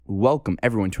welcome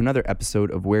everyone to another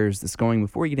episode of Where Is This Going?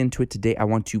 Before we get into it today, I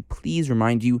want to please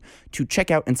remind you to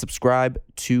check out and subscribe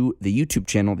to the YouTube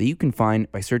channel that you can find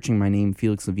by searching my name,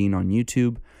 Felix Levine, on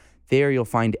YouTube. There you'll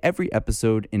find every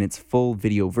episode in its full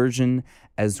video version,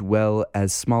 as well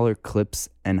as smaller clips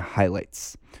and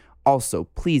highlights. Also,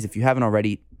 please, if you haven't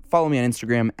already, follow me on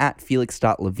Instagram at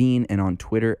felix.levine and on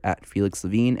Twitter at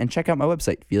felixlevine, and check out my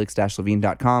website,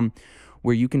 felix-levine.com,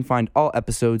 where you can find all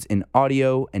episodes in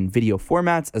audio and video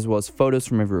formats, as well as photos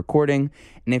from every recording.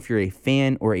 And if you're a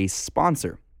fan or a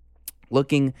sponsor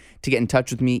looking to get in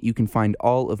touch with me, you can find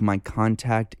all of my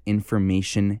contact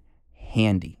information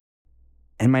handy.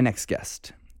 And my next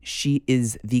guest, she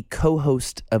is the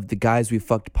co-host of the Guys We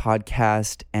Fucked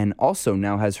podcast and also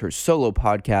now has her solo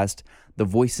podcast, The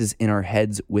Voices in Our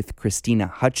Heads with Christina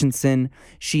Hutchinson.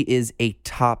 She is a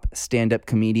top stand-up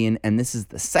comedian, and this is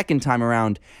the second time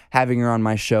around having her on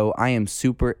my show. I am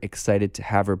super excited to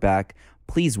have her back.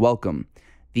 Please welcome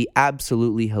the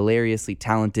absolutely hilariously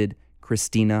talented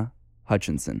Christina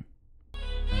Hutchinson.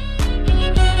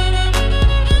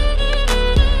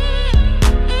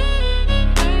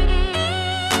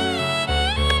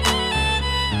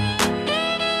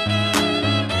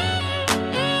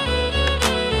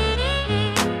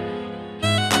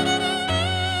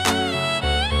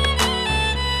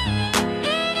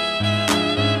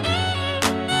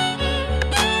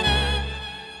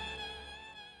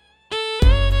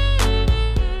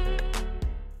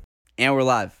 And we're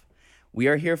live. We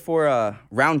are here for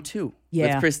round two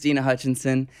with Christina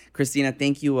Hutchinson. Christina,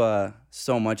 thank you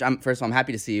so much. First of all, I'm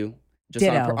happy to see you, just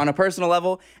on a personal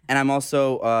level, and I'm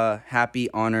also happy,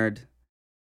 honored,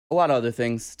 a lot of other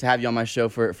things to have you on my show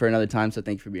for another time. So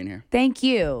thank you for being here. Thank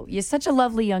you. You're such a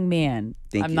lovely young man.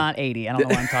 I'm not 80. I don't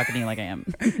know why I'm talking to you like I am.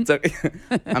 It's okay.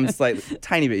 I'm slightly,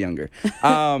 tiny bit younger.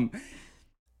 There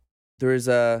was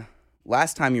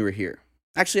last time you were here.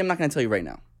 Actually, I'm not going to tell you right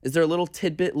now. Is there a little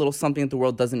tidbit, little something that the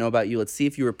world doesn't know about you? Let's see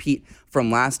if you repeat from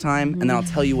last time, and then I'll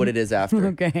tell you what it is after.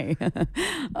 Okay.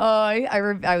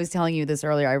 I was telling you this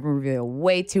earlier. I reveal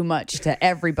way too much to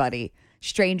everybody,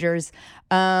 strangers.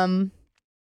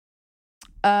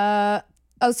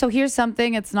 So here's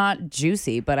something. It's not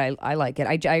juicy, but I like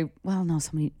it. Well, no,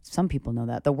 some people know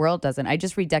that. The world doesn't. I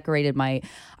just redecorated I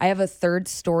have a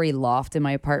 3rd-story loft in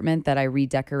my apartment that I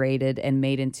redecorated and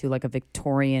made into like a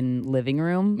Victorian living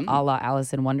room, a la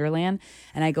Alice in Wonderland.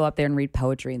 And I go up there and read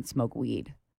poetry and smoke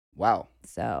weed. Wow.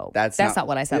 So that's not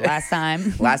what I said last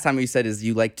time. Last time you said is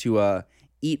you like to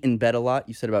eat in bed a lot.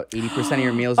 You said about 80% of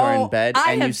your meals are in bed.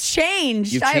 I have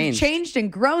changed. I have changed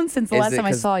and grown since the last time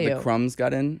I saw you. The crumbs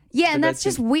got in? Yeah, and that's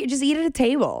just weird. Just eat at a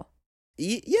table.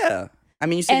 Yeah. I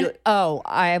mean, you said...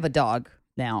 I have a dog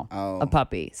now, a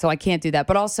puppy. So I can't do that.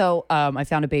 But also, I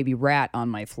found a baby rat on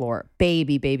my floor.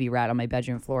 Baby rat on my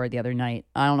bedroom floor the other night.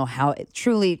 I don't know how. It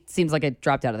truly seems like it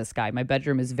dropped out of the sky. My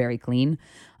bedroom is very clean.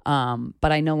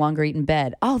 But I no longer eat in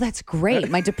bed. Oh, that's great.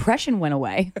 My depression went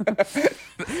away.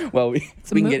 Well,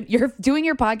 you're doing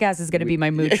your podcast is going to be my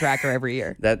mood tracker every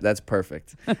year. That's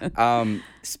perfect.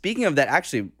 Speaking of that,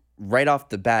 actually, right off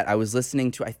the bat, I was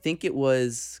listening to, I think it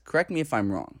was, correct me if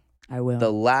I'm wrong. I will.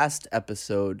 The last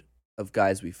episode of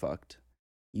Guys We Fucked.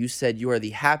 You said you are the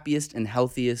happiest and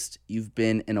healthiest you've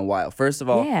been in a while. First of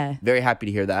all, very happy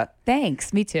to hear that.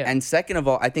 Thanks. Me too. And second of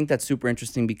all, I think that's super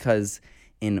interesting because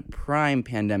in prime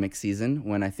pandemic season,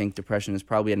 when I think depression is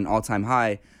probably at an all-time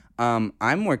high,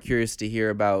 I'm more curious to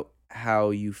hear about how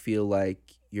you feel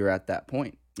like you're at that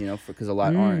point, because a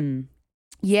lot aren't.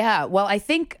 Yeah, well, I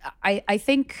think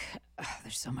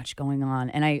there's so much going on,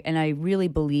 and I really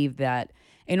believe that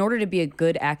in order to be a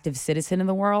good active citizen in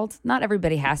the world, not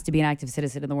everybody has to be an active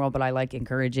citizen in the world, but I like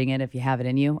encouraging it if you have it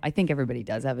in you. I think everybody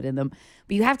does have it in them,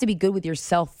 but you have to be good with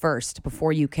yourself first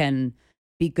before you can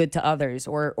be good to others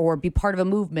or be part of a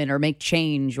movement or make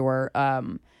change or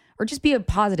just be a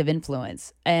positive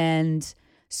influence. And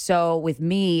so with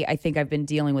me, I think I've been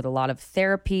dealing with a lot of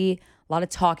therapy, a lot of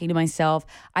talking to myself.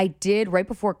 I did right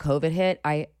before COVID hit.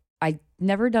 I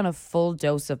never done a full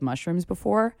dose of mushrooms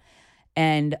before.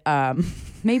 And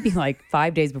maybe like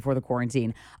 5 days before the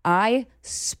quarantine, I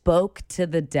spoke to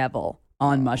the devil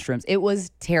on mushrooms. It was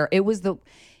it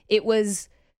was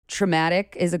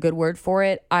traumatic is a good word for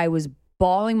it. I was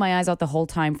bawling my eyes out the whole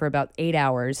time for about 8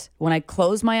 hours. When I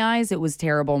closed my eyes, it was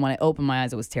terrible. And when I opened my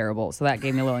eyes, it was terrible. So that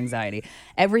gave me a little anxiety.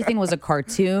 Everything was a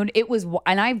cartoon.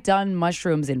 And I've done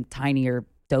mushrooms in tinier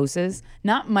doses,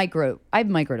 not micro. I have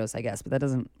microdose, I guess, but I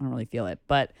don't really feel it.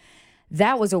 But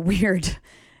that was a weird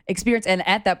experience. And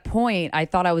at that point, I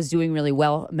thought I was doing really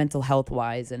well mental health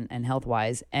wise and health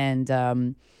wise.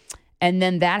 And And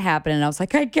then that happened, and I was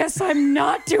like, I guess I'm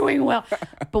not doing well.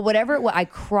 But whatever it was, I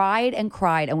cried and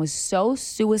cried and was so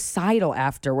suicidal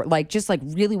afterward. Like, just like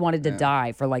really wanted to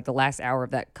die for like the last hour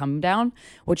of that come down,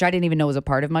 which I didn't even know was a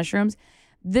part of mushrooms.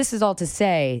 This is all to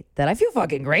say that I feel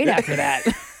fucking great after that.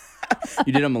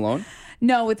 You did them alone?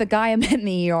 No, with the guy I met in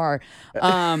the ER.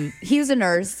 He was a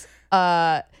nurse.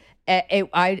 I met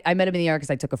him in the ER because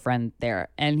I took a friend there,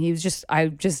 and he's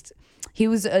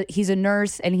a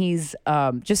nurse, and he's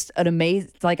just an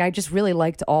amazing, like, I just really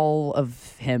liked all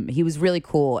of him. He was really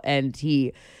cool, and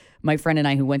my friend and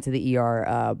I who went to the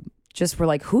ER just were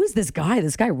like, who is this guy?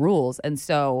 This guy rules. And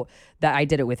so that I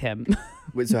did it with him.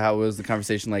 Wait, so how was the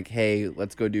conversation like, hey,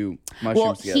 let's go do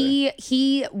mushrooms together?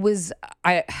 He was,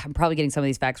 I'm probably getting some of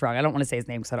these facts wrong. I don't want to say his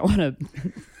name because I don't want to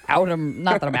out him.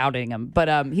 Not that I'm outing him,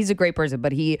 but he's a great person.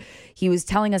 But he was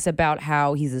telling us about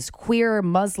how he's this queer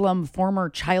Muslim former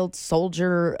child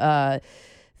soldier,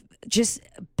 just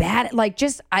bad, like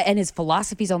and his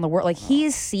philosophies on the world. Like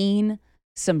he's seen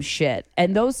some shit.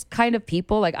 And those kind of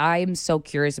people, like, I'm so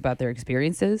curious about their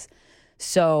experiences.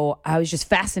 So I was just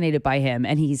fascinated by him.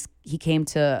 And he came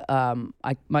to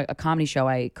a comedy show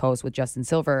I co-host with Justin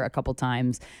Silver a couple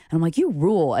times. And I'm like, you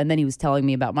rule. And then he was telling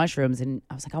me about mushrooms. And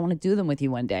I was like, I want to do them with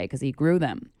you one day because he grew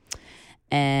them.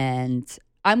 And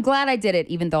I'm glad I did it,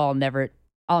 even though I'll never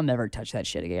touch that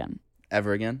shit again.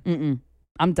 Ever again? Mm-mm.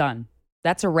 I'm done.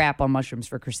 That's a wrap on mushrooms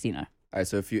for Christina. All right,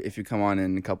 so if you come on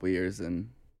in a couple of years and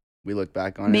we look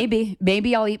back on it.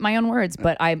 Maybe I'll eat my own words,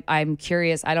 but I'm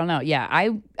curious. I don't know. Yeah,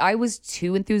 I was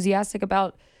too enthusiastic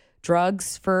about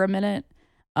drugs for a minute.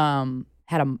 Had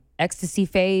a ecstasy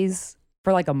phase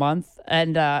for like a month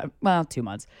and 2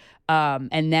 months.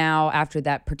 And now after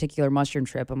that particular mushroom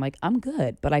trip, I'm like, I'm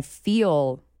good, but I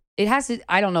feel it has to.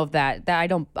 I don't know if that I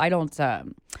don't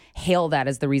hail that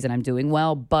as the reason I'm doing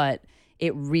well, but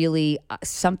it really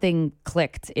something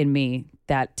clicked in me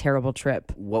that terrible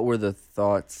trip. What were the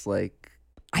thoughts like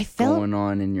going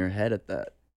on in your head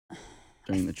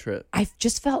during the trip? I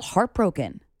just felt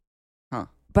heartbroken. Huh.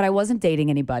 But I wasn't dating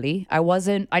anybody. I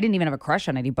didn't even have a crush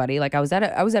on anybody. Like I was at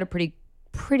a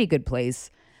pretty good place.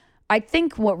 I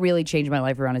think what really changed my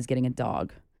life around is getting a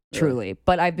dog. Truly. Yeah.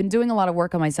 But I've been doing a lot of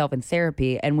work on myself in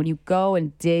therapy, and when you go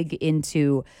and dig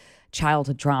into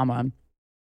childhood trauma,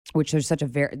 which there's such a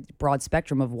very broad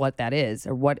spectrum of what that is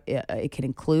or what it can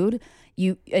include,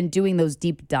 and doing those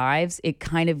deep dives, it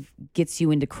kind of gets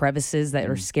you into crevices that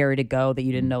are scary to go that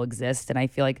you didn't know exist. And I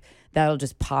feel like that'll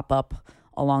just pop up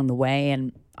along the way.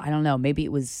 And I don't know, maybe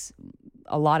it was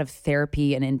a lot of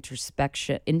therapy and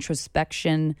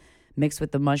introspection mixed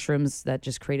with the mushrooms that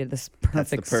just created this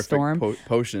perfect storm.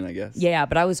 Potion, I guess. Yeah,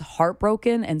 but I was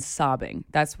heartbroken and sobbing.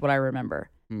 That's what I remember.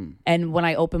 And when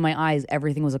I opened my eyes,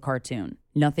 everything was a cartoon.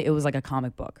 Nothing. It was like a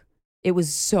comic book. It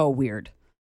was so weird.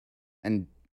 And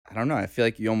I don't know. I feel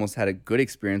like you almost had a good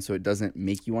experience, so it doesn't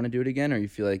make you want to do it again, or you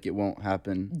feel like it won't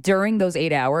happen. During those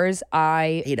 8 hours,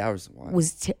 8 hours.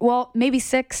 Was maybe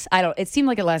 6. I don't. It seemed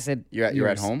like it lasted. You're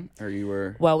at home, or you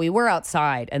were? Well, we were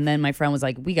outside, and then my friend was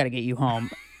like, "We got to get you home."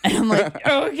 And I'm like,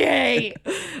 "Okay."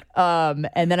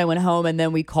 And then I went home, and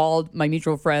then we called my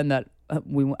mutual friend that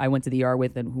I went to the ER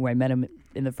with, and who I met him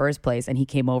in the first place, and he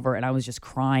came over, and I was just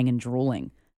crying and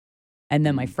drooling. And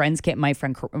then my friend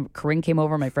Corinne came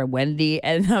over, my friend Wendy,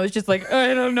 and I was just like,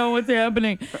 I don't know what's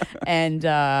happening. And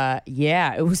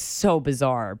yeah, it was so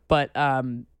bizarre, but I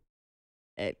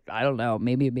don't know,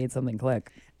 maybe it made something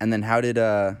click. And then how did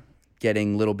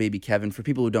getting little baby Kevin, for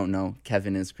people who don't know,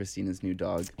 Kevin is Christina's new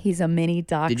dog. He's a mini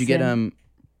dachshund. Did you get him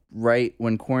right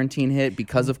when quarantine hit,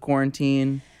 because of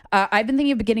quarantine? I've been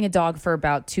thinking of getting a dog for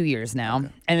about 2 years now,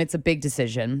 and it's a big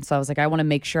decision. So I was like, I want to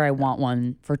make sure I want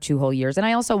one for 2 whole years. And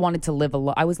I also wanted to live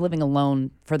alone. I was living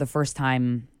alone for the first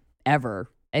time ever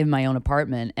in my own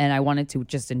apartment, and I wanted to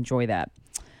just enjoy that.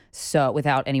 So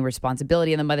without any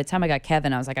responsibility. And then by the time I got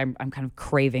Kevin, I was like, I'm kind of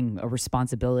craving a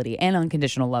responsibility and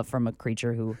unconditional love from a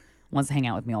creature who wants to hang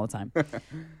out with me all the time.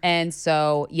 And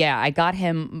so, yeah, I got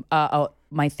him.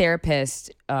 My therapist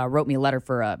wrote me a letter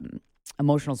for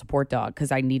emotional support dog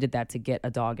because I needed that to get a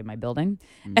dog in my building.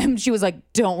 And she was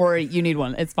like, don't worry, you need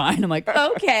one. It's fine. I'm like,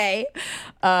 okay.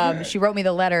 She wrote me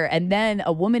the letter. And then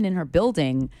a woman in her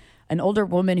building, an older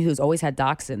woman who's always had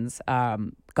dachshunds,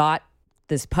 got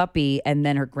this puppy, and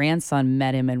then her grandson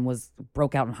met him and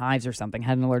broke out in hives or something,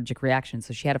 had an allergic reaction.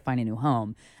 So she had to find a new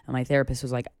home. And my therapist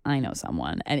was like, I know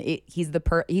someone. And he's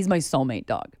my soulmate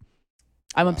dog.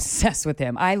 I'm obsessed with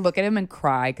him. I look at him and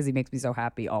cry because he makes me so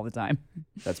happy all the time.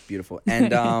 That's beautiful.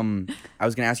 And I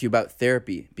was going to ask you about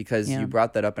therapy because you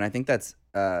brought that up. And I think that's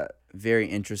very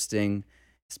interesting,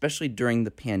 especially during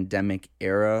the pandemic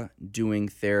era, doing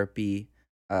therapy.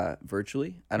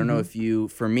 virtually. I don't know if you,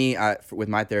 for me, with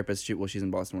my therapist, she's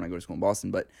in Boston when I go to school in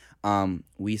Boston, but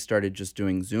we started just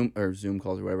doing Zoom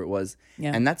calls or whatever it was.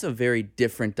 Yeah. And that's a very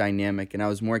different dynamic. And I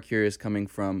was more curious coming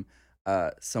from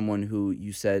someone who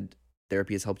you said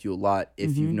therapy has helped you a lot,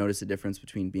 if you've noticed a difference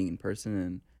between being in person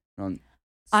and on Zoom.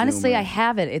 Honestly, I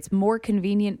haven't. It's more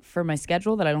convenient for my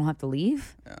schedule that I don't have to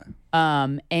leave.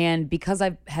 And because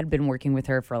I had been working with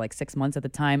her for like 6 months at the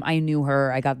time, I knew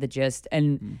her, I got the gist,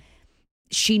 and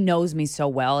she knows me so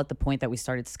well at the point that we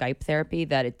started Skype therapy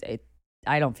that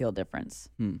I don't feel a difference.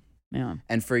 Yeah.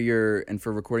 And for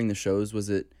recording the shows,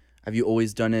 have you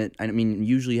always done it? I mean,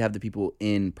 usually you have the people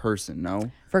in person,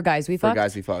 no? For Guys We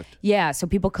Fucked? Yeah, so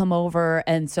people come over,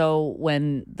 and so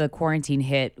when the quarantine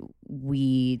hit,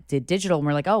 we did digital, and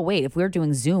we're like, oh, wait, if we're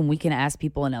doing Zoom, we can ask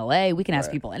people in LA, we can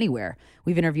ask people anywhere.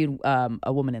 We've interviewed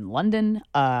a woman in London,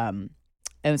 and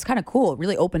it was kind of cool. It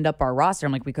really opened up our roster.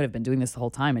 I'm like, we could have been doing this the whole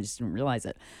time. I just didn't realize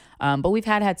it. But we've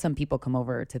had some people come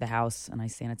over to the house, and I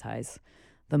sanitize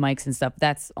the mics and stuff.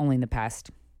 That's only in the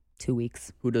past 2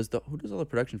 weeks. Who does all the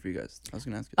production for you guys? I was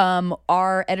going to ask you.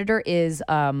 Our editor is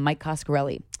Mike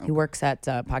Coscarelli. He works at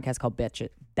a podcast called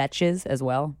Betches as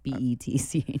well.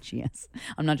 Betches.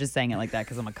 I'm not just saying it like that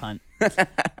because I'm a cunt.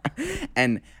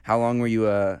 And how long were you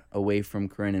away from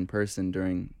Corinne in person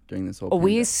during this whole pandemic?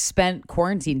 We spent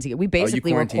quarantine together. We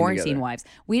basically were quarantine wives.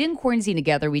 We didn't quarantine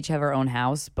together. We each have our own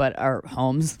house, but our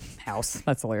house.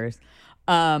 That's hilarious.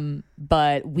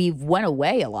 But we went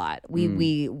away a lot.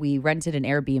 We rented an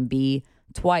Airbnb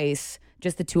twice,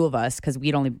 just the two of us, because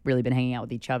we'd only really been hanging out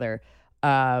with each other.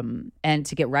 And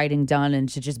to get writing done and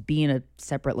to just be in a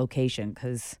separate location,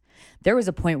 because there was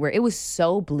a point where it was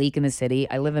so bleak in the city.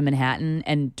 I live in Manhattan,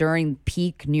 and during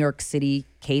peak New York City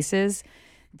cases,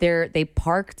 they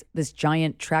parked this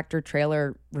giant tractor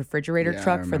trailer refrigerator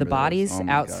truck for the bodies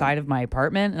outside of my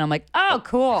apartment, and I'm like, oh,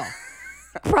 cool.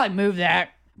 Probably move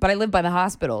that. But I live by the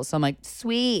hospital, so I'm like,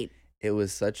 sweet. It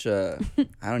was such a,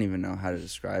 I don't even know how to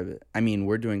describe it. I mean,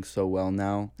 we're doing so well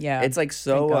now. Yeah. It's like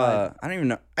so, I don't even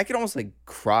know. I could almost like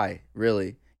cry,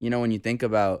 really. You know, when you think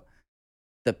about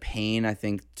the pain, I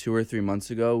think 2 or 3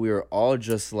 months ago, we were all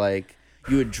just like,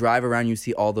 you would drive around, you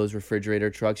see all those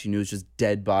refrigerator trucks, you knew it was just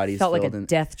dead bodies. Felt like a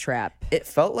death trap. It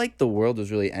felt like the world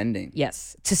was really ending.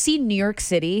 Yes. To see New York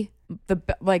City,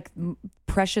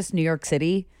 precious New York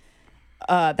City,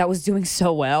 that was doing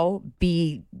so well,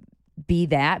 be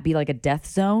like a death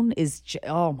zone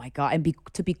oh my God. And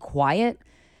to be quiet.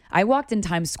 I walked in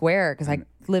Times Square because I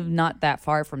live not that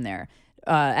far from there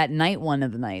at night one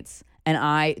of the nights,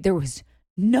 and there was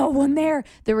no one there.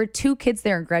 There were 2 kids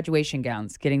there in graduation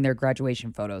gowns getting their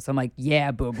graduation photos. I'm like,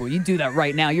 yeah, boo-boo, you do that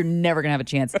right now. You're never gonna have a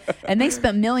chance. And they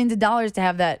spent millions of dollars to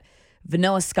have that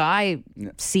Vanilla Sky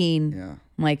scene. Yeah.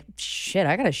 I'm like, shit,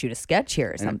 I gotta shoot a sketch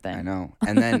here or something. I know.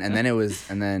 And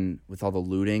then with all the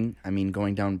looting, I mean,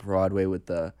 going down Broadway with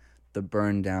the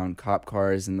burned down cop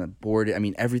cars and the board, I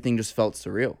mean, everything just felt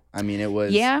surreal. I mean, it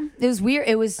was. Yeah, it was weird.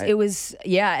 It was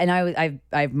yeah. And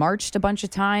I've marched a bunch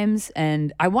of times,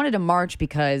 and I wanted to march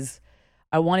because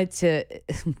I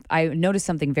noticed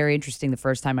something very interesting the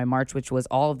first time I marched, which was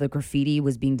all of the graffiti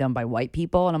was being done by white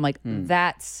people, and I'm like,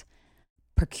 that's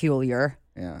peculiar.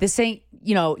 Yeah. This ain't,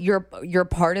 you're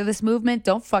part of this movement.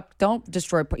 Don't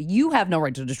destroy. You have no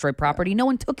right to destroy property. No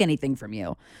one took anything from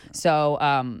you.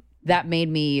 So that made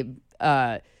me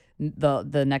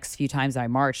the next few times I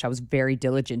marched, I was very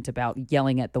diligent about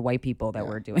yelling at the white people that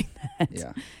were doing that.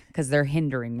 Yeah. Because they're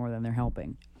hindering more than they're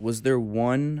helping. Was there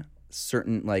one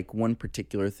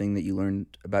particular thing that you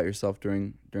learned about yourself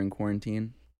during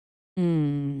quarantine?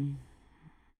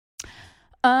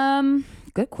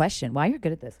 Good question. Wow, you're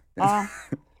good at this.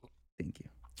 Thank you.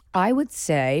 I would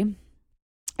say,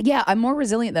 yeah, I'm more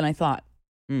resilient than I thought.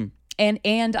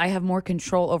 And I have more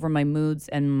control over my moods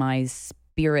and my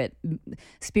spirit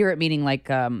meaning like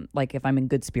if I'm in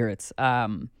good spirits,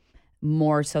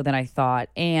 more so than I thought.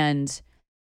 And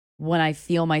when I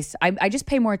feel I just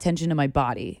pay more attention to my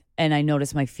body, and I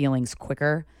notice my feelings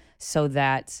quicker, so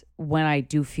that when I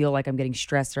do feel like I'm getting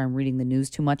stressed, or I'm reading the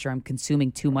news too much, or I'm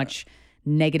consuming too much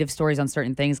negative stories on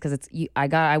certain things, because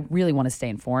I really want to stay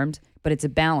informed, but it's a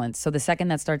balance. So the second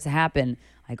that starts to happen,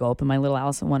 I go up in my little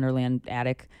Alice in Wonderland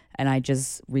attic and I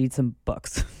just read some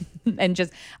books and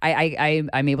just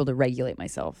I'm able to regulate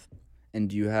myself. And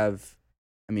do you have,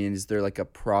 I mean, is there like a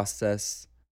process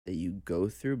that you go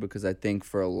through? Because I think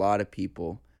for a lot of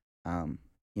people, I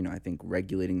think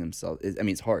regulating themselves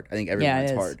it's hard. I think everyone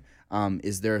it's hard.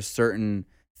 Is there a certain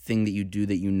thing that you do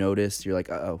that you notice? You're like,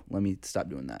 oh, let me stop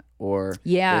doing that, or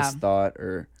Yeah. this thought,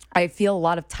 or I feel a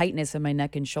lot of tightness in my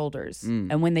neck and shoulders,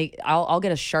 and when I'll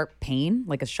get a sharp pain,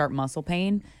 like a sharp muscle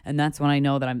pain, and that's when I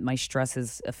know that my stress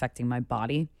is affecting my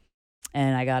body,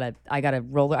 and I gotta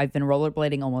roller. I've been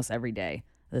rollerblading almost every day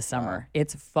this summer.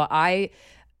 It's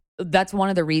that's one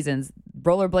of the reasons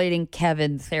rollerblading,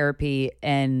 Kevin, therapy,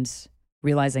 and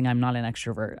realizing I'm not an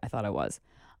extrovert. I thought I was.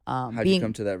 how'd you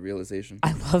come to that realization?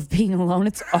 I love being alone.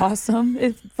 It's awesome.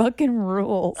 It fucking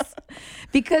rules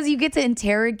because you get to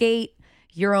interrogate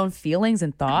your own feelings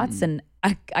and thoughts. And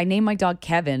I named my dog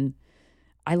Kevin.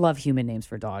 I love human names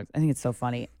for dogs. I think it's so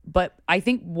funny. But I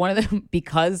think one of them,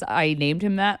 because I named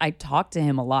him that, I talked to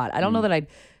him a lot. I don't know that I'd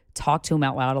talk to him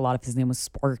out loud a lot if his name was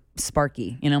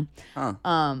Sparky, you know?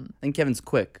 I think Kevin's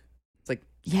quick. It's like,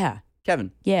 Yeah.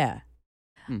 Kevin. Yeah.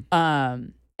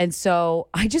 And so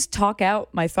I just talk out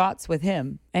my thoughts with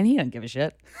him, and he doesn't give a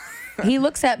shit. He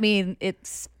looks at me, and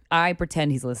I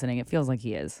pretend he's listening. It feels like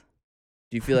he is.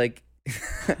 Do you feel like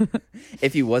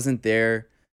if he wasn't there,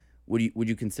 would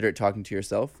you consider it talking to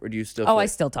yourself, or do you still? Oh, I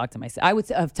still talk to myself. I would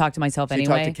have talked to myself so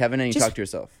anyway. You talk to Kevin and you Just- talk to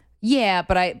yourself. Yeah,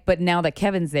 but now that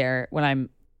Kevin's there, when I'm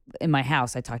in my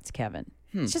house, I talk to Kevin.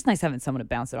 It's just nice having someone to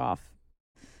bounce it off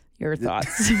your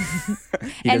thoughts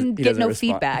and He get doesn't no respond.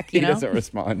 feedback. He You know, doesn't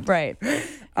respond. right?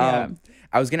 Yeah.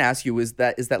 I was gonna ask you, is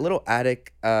that little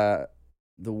attic the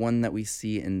one that we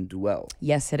see in Duel?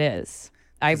 Yes, it is.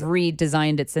 I've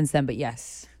redesigned it since then, but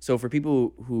yes. So for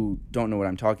people who don't know what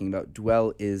I'm talking about,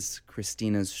 Duel is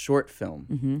Christina's short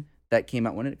film that came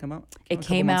out. When did it come out? It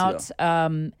came out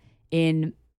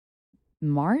in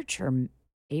March or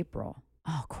April.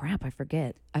 Oh crap, I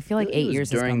forget. I feel like 8 years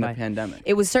has during gone the by. pandemic.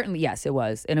 It was certainly, yes, it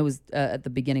was, and it was at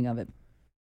the beginning of it.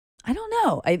 I don't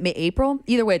know. April.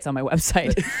 Either way, it's on my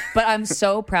website. But I'm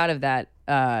so proud of that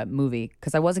movie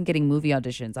because I wasn't getting movie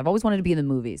auditions. I've always wanted to be in the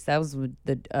movies. That was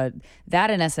that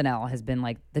and SNL has been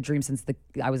like the dream since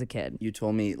I was a kid. You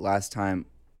told me last time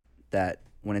that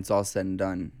when it's all said and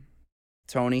done,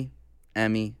 Tony,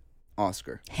 Emmy,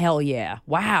 Oscar. Hell yeah!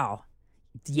 Wow.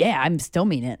 Yeah, I'm still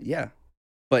mean it. Yeah.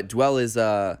 But Dwell is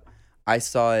I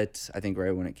saw it I think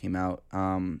right when it came out.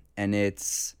 And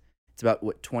it's about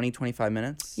what 25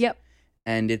 minutes? Yep.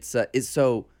 And it's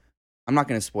so I'm not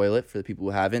going to spoil it for the people who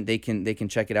haven't. They can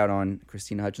check it out on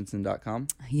ChristinaHutchinson.com.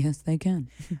 Yes, they can.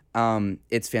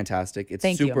 It's fantastic. It's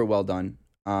Thank you. super well done.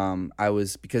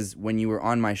 Because when you were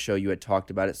on my show you had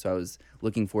talked about it, so I was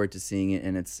looking forward to seeing it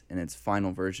in its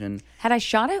final version. Had I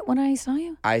shot it when I saw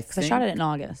you? Because I shot it in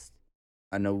August.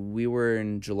 I know we were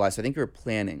in July, so I think you were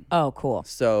planning. Oh, cool.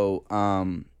 So,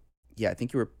 yeah, I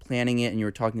think you were planning it and you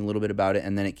were talking a little bit about it,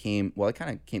 and then it came. Well, it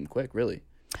kind of came quick, really.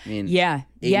 I mean, Yeah.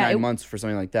 9 months for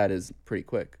something like that is pretty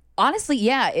quick. Honestly,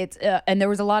 yeah. It's and there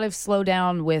was a lot of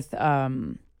slowdown with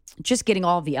just getting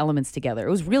all of the elements together.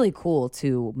 It was really cool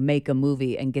to make a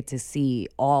movie and get to see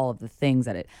all of the things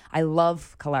that I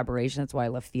love collaboration. That's why I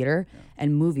love theater.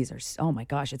 And movies are, oh my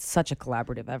gosh, it's such a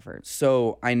collaborative effort.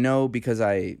 So I know, because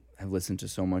I have listened to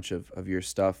so much of your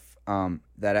stuff,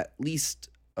 that at least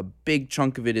a big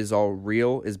chunk of it is all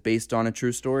real, is based on a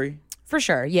true story. For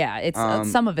sure, yeah. It's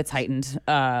some of it's heightened,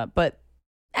 but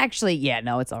actually, yeah,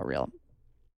 no, it's all real.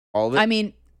 All of it? I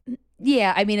mean,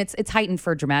 yeah, I mean it's heightened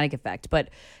for dramatic effect, but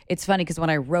it's funny because when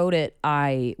I wrote it,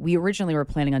 we originally were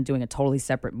planning on doing a totally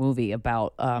separate movie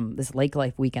about this lake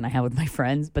life weekend I had with my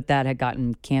friends, but that had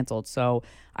gotten canceled, so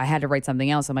I had to write something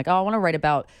else. I'm like, oh, I want to write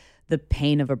about the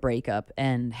pain of a breakup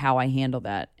and how I handle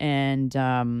that,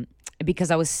 and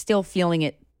because I was still feeling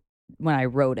it when I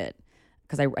wrote it,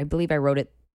 because I believe I wrote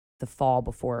it the fall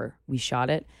before we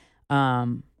shot it,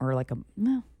 or like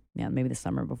maybe the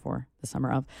summer before, the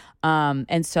summer of.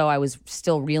 And so I was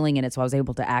still reeling in it, so I was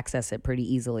able to access it pretty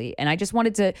easily. And I just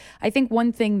wanted to, I think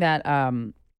one thing that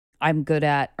I'm good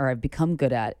at, or I've become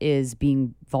good at, is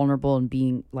being vulnerable and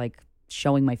being like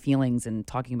showing my feelings and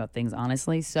talking about things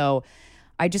honestly. So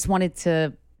I just wanted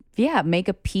to, make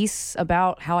a piece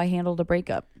about how I handled a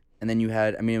breakup. And then you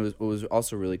had, I mean, what was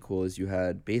also really cool is you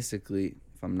had basically,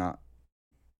 if I'm not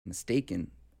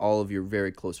mistaken, all of your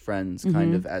very close friends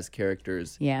kind of as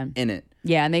characters in it.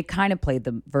 Yeah, and they kind of played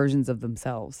the versions of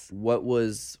themselves. What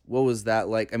was that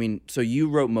like? I mean, so you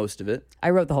wrote most of it.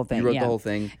 I wrote the whole thing. You wrote the whole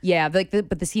thing. Yeah, but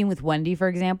the scene with Wendy, for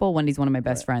example, Wendy's one of my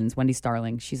best friends, Wendy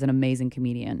Starling. She's an amazing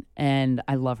comedian, and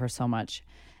I love her so much.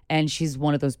 And she's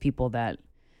one of those people that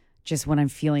just when I'm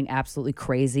feeling absolutely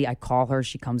crazy, I call her,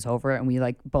 she comes over, and we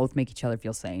like both make each other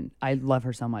feel sane. I love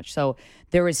her so much. So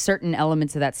there was certain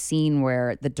elements of that scene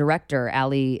where the director,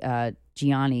 Ali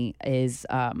Gianni, is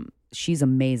she's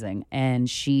amazing, and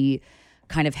she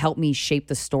kind of helped me shape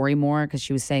the story more, because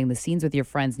she was saying the scenes with your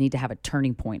friends need to have a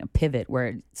turning point, a pivot where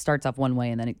it starts off one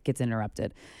way and then it gets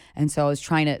interrupted. And so I was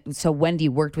so Wendy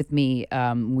worked with me.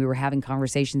 We were having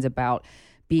conversations about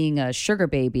being a sugar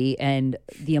baby and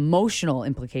the emotional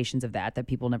implications of that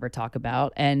people never talk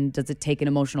about. And does it take an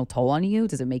emotional toll on you?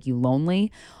 Does it make you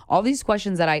lonely? All these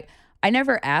questions that I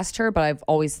never asked her, but I've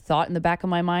always thought in the back of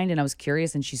my mind, and I was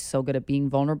curious, and she's so good at being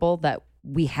vulnerable that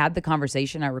we had the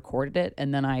conversation, I recorded it,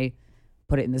 and then I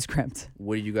put it in the script.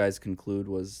 What did you guys conclude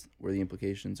were the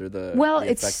implications or the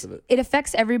effects of it? It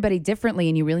affects everybody differently,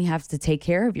 and you really have to take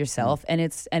care of yourself. And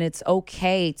it's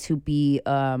okay to be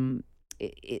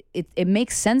it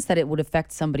makes sense that it would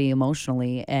affect somebody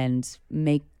emotionally and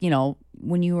make,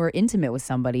 when you are intimate with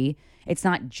somebody, it's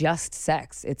not just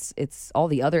sex. It's all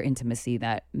the other intimacy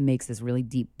that makes this really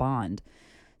deep bond.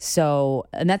 So,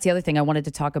 and that's the other thing I wanted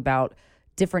to talk about,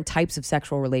 different types of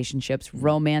sexual relationships,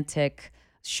 romantic,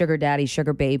 sugar daddy,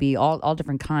 sugar baby, all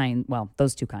different kinds. Well,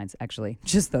 those two kinds, actually,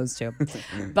 just those two.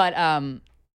 But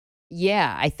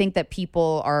yeah, I think that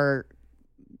people are,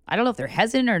 I don't know if they're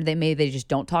hesitant or they just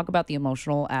don't talk about the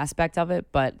emotional aspect of it,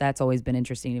 but that's always been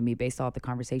interesting to me based off the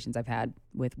conversations I've had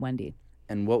with Wendy.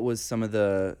 And what was some of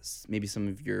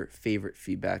your favorite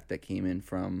feedback that came in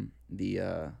from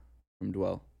from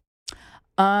Dwell?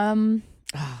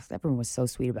 Everyone was so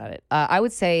sweet about it. I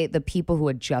would say the people who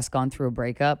had just gone through a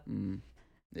breakup and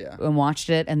watched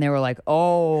it, and they were like,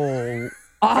 oh,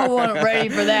 I wasn't ready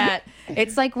for that.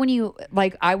 It's like when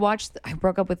I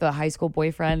broke up with a high school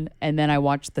boyfriend, and then I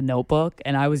watched The Notebook,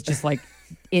 and I was just like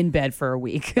in bed for a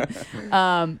week.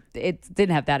 It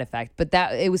didn't have that effect, but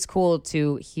it was cool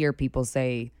to hear people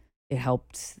say it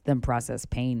helped them process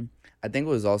pain. I think it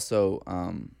was also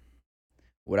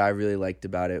what I really liked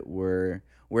about it were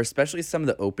especially some of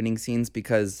the opening scenes,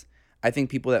 because I think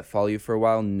people that follow you for a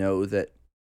while know that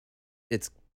it's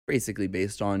basically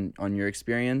based on your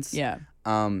experience. Yeah.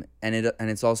 And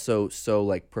it's also so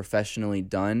like professionally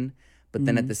done, but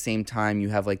then at the same time you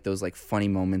have like those like funny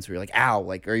moments where you're like, ow,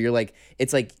 like, or you're like,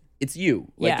 it's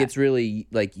you, like it's really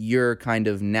like your kind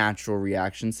of natural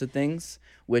reactions to things,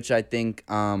 which I think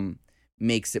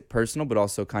makes it personal, but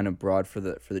also kind of broad for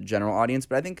the general audience.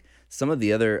 But I think some of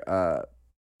the other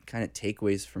kind of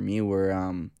takeaways for me were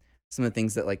some of the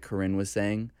things that like Corinne was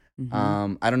saying.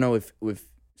 I don't know if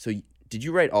so. Did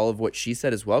you write all of what she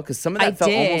said as well? Because some of that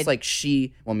felt almost like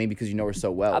maybe because you know her so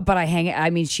well. But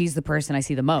she's the person I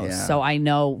see the most. Yeah. So I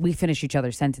know we finish each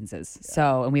other's sentences. Yeah.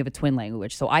 So, and we have a twin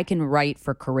language. So I can write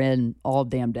for Corinne all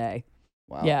damn day.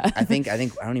 Wow. Yeah. I think I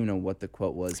don't even know what the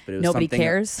quote was, but it was nobody something.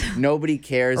 Cares. Nobody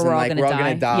cares. Or and we're all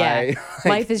gonna die. Yeah.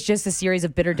 Life is just a series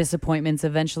of bitter disappointments.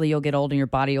 Eventually you'll get old and your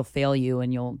body will fail you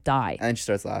and you'll die. And she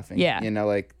starts laughing. Yeah.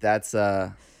 Like that's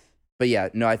but yeah,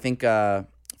 no, I think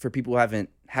for people who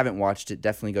haven't watched it,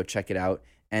 definitely go check it out.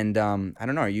 And I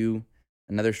don't know, are you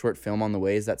another short film on the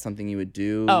way? Is that something you would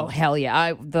do? Oh hell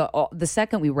yeah! The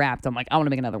second we wrapped, I'm like, I want to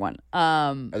make another one.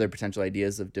 Are there potential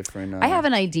ideas of different? I have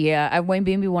an idea. I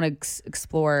maybe want to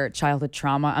explore childhood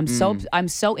trauma. I'm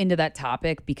so into that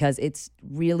topic because it's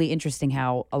really interesting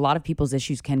how a lot of people's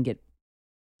issues can get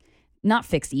not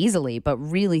fixed easily, but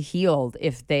really healed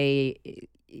if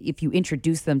you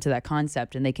introduce them to that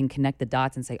concept and they can connect the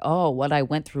dots and say, oh, what I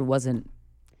went through wasn't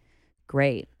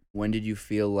great. When did you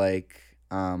feel like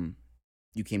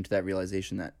you came to that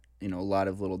realization that, a lot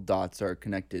of little dots are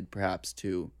connected perhaps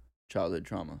to childhood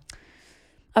trauma?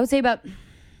 I would say about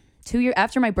 2 years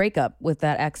after my breakup with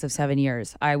that ex of 7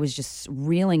 years, I was just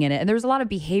reeling in it. And there was a lot of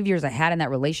behaviors I had in that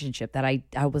relationship that I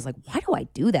was like, why do I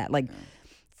do that? Like,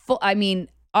 I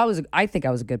think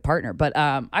I was a good partner, but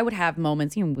I would have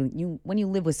moments, when you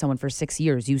live with someone for 6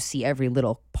 years, you see every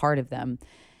little part of them.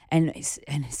 And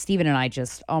Steven and I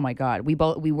just, oh my God,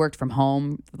 we worked from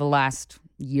home for the last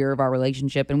year of our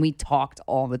relationship, and we talked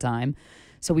all the time.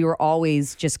 So we were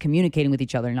always just communicating with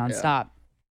each other nonstop. Yeah.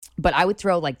 But I would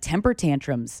throw like temper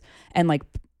tantrums and like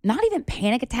not even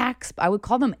panic attacks. I would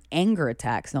call them anger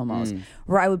attacks almost,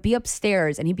 where I would be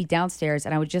upstairs and he'd be downstairs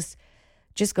and I would just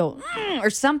go or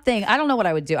something. I don't know what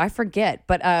I would do. I forget.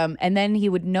 But and then he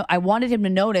would know. I wanted him to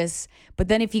notice. But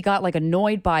then if he got like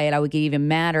annoyed by it, I would get even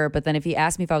madder. But then if he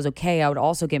asked me if I was okay, I would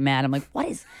also get mad. I'm like, what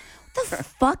the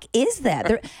fuck is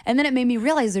that? And then it made me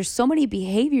realize there's so many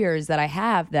behaviors that I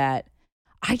have that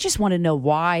I just want to know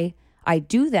why I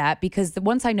do that, because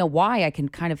once I know why, I can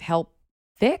kind of help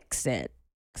fix it.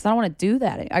 Because I don't want to do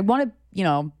that. I want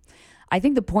to, I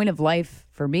think the point of life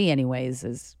for me anyways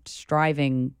is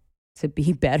striving to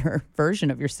be a better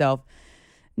version of yourself.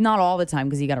 Not all the time,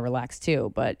 because you got to relax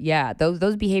too. But yeah,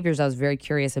 those behaviors I was very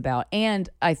curious about. And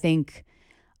I think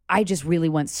I just really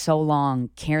went so long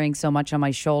carrying so much on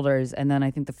my shoulders. And then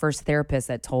I think the first therapist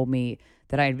that told me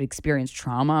that I had experienced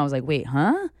trauma, I was like, wait,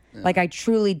 huh? Yeah. Like I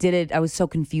truly did it. I was so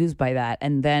confused by that.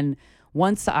 And then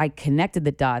once I connected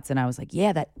the dots and I was like,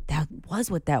 yeah, that was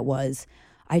what that was.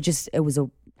 It was a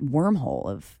wormhole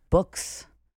of books.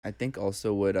 I think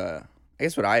also what I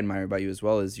admire about you as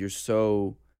well is you're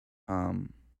so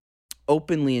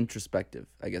openly introspective,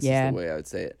 I guess is the way I would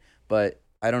say it. But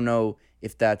I don't know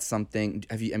if that's something,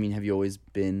 have you always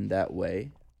been that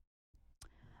way?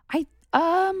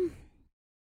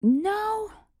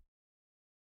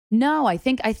 No, I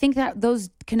think that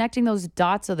connecting those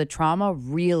dots of the trauma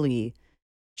really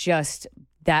just,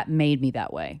 that made me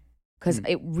that way. Because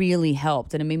it really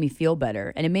helped and it made me feel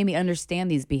better and it made me understand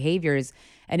these behaviors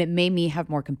and it made me have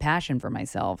more compassion for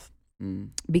myself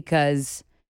because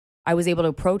I was able to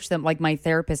approach them. Like my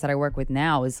therapist that I work with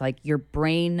now is like, your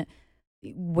brain,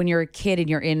 when you're a kid and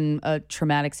you're in a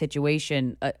traumatic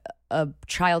situation, a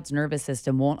child's nervous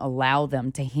system won't allow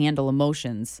them to handle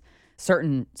emotions,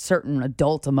 certain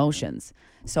adult emotions.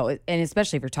 So, and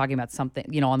especially if you're talking about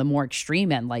something, on the more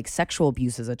extreme end, like sexual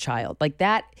abuse as a child, like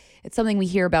that, it's something we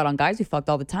hear about on Guys Who Fucked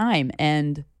all the time.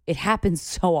 And it happens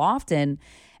so often.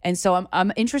 And so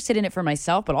I'm interested in it for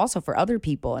myself, but also for other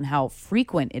people and how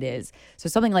frequent it is. So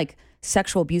something like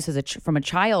sexual abuse from a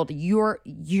child, your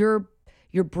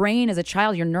brain as a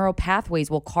child, your neural pathways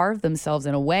will carve themselves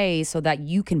in a way so that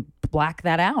you can black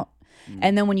that out.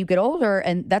 And then when you get older,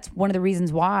 and that's one of the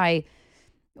reasons why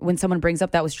when someone brings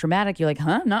up that was traumatic, you're like,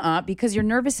 huh? Nuh-uh, because your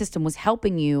nervous system was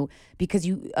helping you because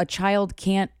a child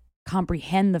can't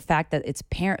comprehend the fact that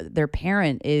their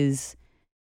parent is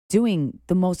doing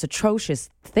the most atrocious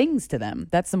things to them.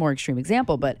 That's the more extreme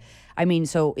example. But I mean,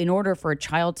 so in order for a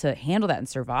child to handle that and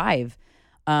survive,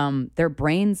 their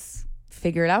brains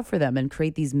figure it out for them and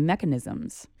create these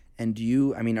mechanisms. And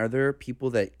are there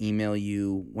people that email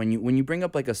you when you bring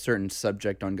up like a certain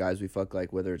subject on Guys We Fuck,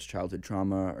 like whether it's childhood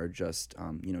trauma or just,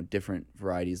 different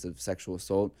varieties of sexual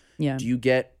assault? Yeah. Do you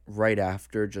get right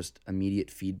after just immediate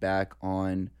feedback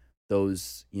on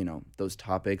those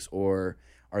topics, or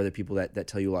are there people that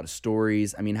tell you a lot of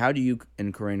stories? I mean, how do you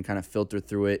and Corinne kind of filter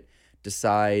through it,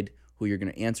 decide who you're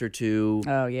going to answer to?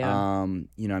 Oh, yeah.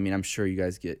 I'm sure you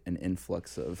guys get an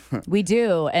influx of... We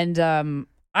do. And Corinne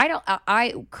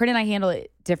and I handle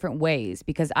it different ways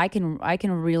because I can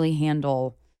really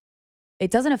handle, it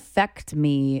doesn't affect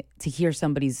me to hear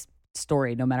somebody's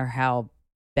story no matter how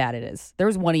bad it is. There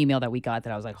was one email that we got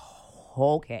that I was like,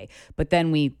 okay. But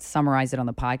then we summarized it on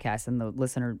the podcast and the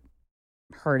listener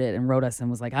heard it and wrote us and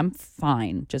was like, I'm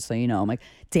fine, just so you know. I'm like,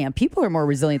 damn, people are more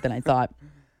resilient than I thought,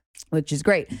 which is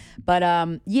great. But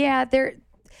the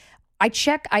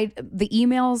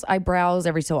emails I browse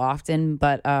every so often,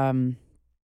 but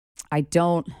I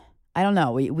don't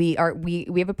know. We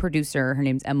have a producer, her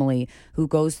name's Emily, who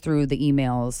goes through the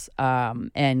emails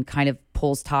and kind of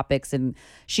pulls topics, and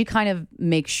she kind of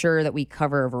makes sure that we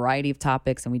cover a variety of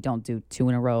topics and we don't do 2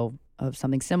 in a row of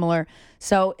something similar.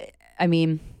 So, I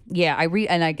mean, yeah, I read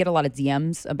and I get a lot of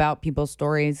DMs about people's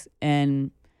stories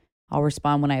and I'll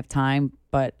respond when I have time,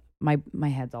 but my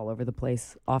head's all over the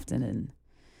place often, and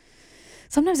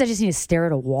sometimes I just need to stare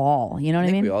at a wall. You know what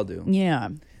I mean? We all do. Yeah.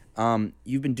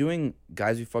 You've been doing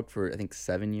Guys We Fucked for I think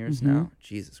 7 years now.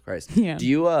 Jesus Christ. Yeah. Do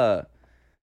you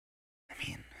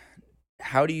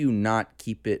how do you not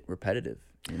keep it repetitive,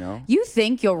 You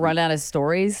think you'll run out of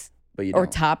stories but you or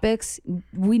don't. topics.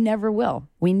 We never will.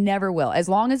 We never will. As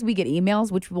long as we get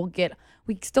emails, which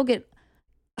we still get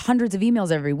hundreds of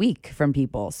emails every week from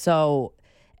people. So,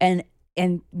 and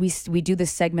we do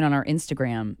this segment on our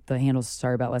Instagram. The handle's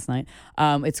sorry about last night.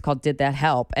 It's called Did That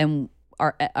Help? And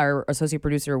our associate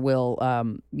producer will,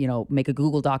 make a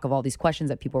Google Doc of all these questions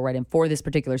that people write in for this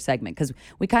particular segment, because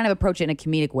we kind of approach it in a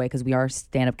comedic way because we are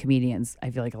stand-up comedians.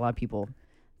 I feel like a lot of people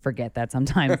forget that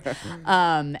sometimes.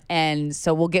 And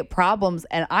so we'll get problems,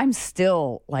 and I'm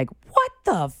still like, what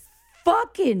the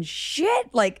fucking shit?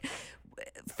 Like,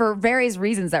 for various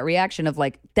reasons, that reaction of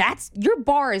like, your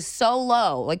bar is so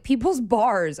low. Like, people's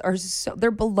bars are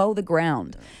they're below the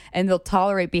ground, and they'll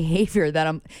tolerate behavior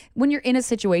that when you're in a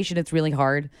situation, it's really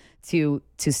hard to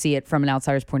see it from an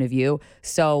outsider's point of view.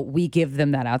 So we give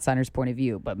them that outsider's point of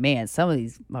view. But man, some of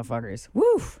these motherfuckers,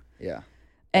 woo. Yeah.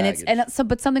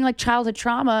 But something like childhood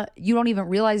trauma, you don't even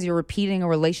realize you're repeating a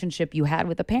relationship you had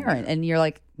with a parent, and you're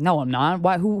like, no, I'm not.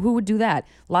 Why? Who would do that?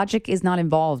 Logic is not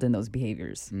involved in those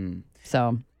behaviors.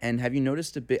 So. And have you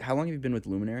noticed a bit? How long have you been with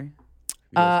Luminary?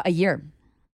 A year.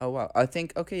 Oh wow. I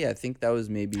think that was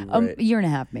maybe right. A year and a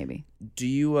half, maybe. Do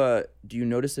you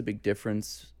notice a big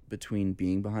difference between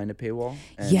being behind a paywall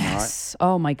and Yes.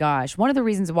 Oh my gosh. One of the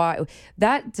reasons why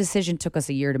that decision took us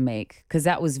a year to make, because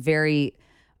that was very,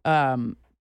 that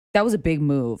was a big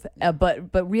move.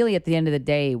 But really, at the end of the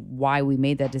day, why we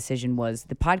made that decision was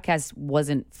the podcast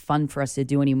wasn't fun for us to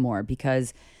do anymore,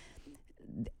 because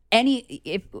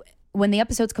when the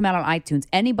episodes come out on iTunes,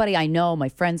 anybody I know, my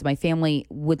friends, my family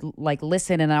would like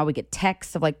listen, and I would get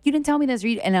texts of like, you didn't tell me this,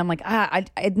 and I'm like, I'm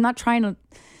not trying to,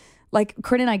 like,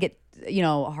 Corinne and I get,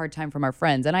 a hard time from our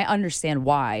friends, and I understand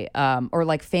why, or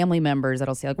like family members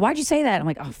that'll say like, why'd you say that? I'm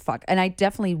like, oh fuck, and I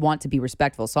definitely want to be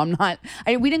respectful, so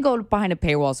we didn't go behind a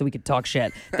paywall so we could talk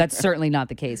shit. That's certainly not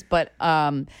the case, but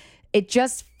it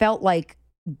just felt like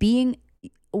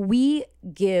we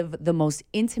give the most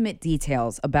intimate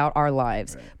details about our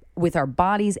lives. Right. With our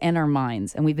bodies and our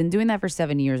minds. And we've been doing that for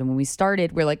 7 years. And when we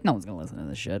started, we're like, no one's going to listen to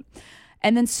this shit.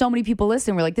 And then so many people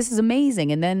listen. We're like, this is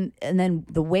amazing. And then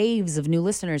the waves of new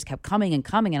listeners kept coming and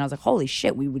coming. And I was like, holy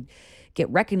shit, we would get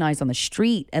recognized on the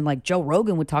street. And like Joe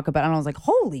Rogan would talk about it. And I was like,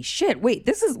 holy shit, wait,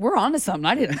 we're onto something.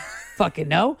 I didn't fucking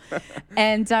know.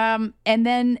 And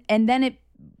then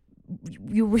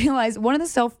you realize one of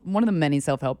the many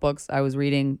self-help books I was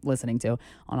listening to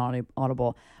on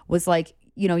Audible was like,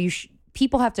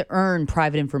 people have to earn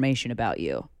private information about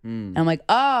you. And I'm like,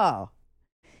 oh,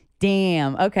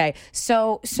 damn. Okay.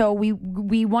 So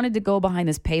we wanted to go behind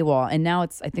this paywall, and now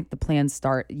I think the plans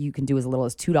you can do as little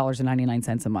as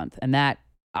 $2.99 a month. And that,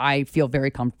 I feel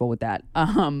very comfortable with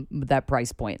that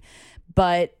price point.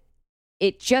 But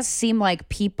it just seemed like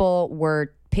people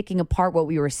were picking apart what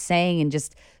we were saying and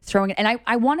just throwing it. And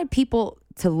I wanted people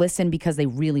to listen because they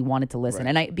really wanted to listen.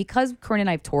 Right. And because Corinne and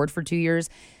I have toured for 2 years,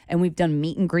 and we've done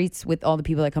meet and greets with all the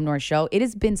people that come to our show, it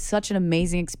has been such an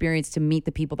amazing experience to meet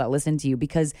the people that listen to you,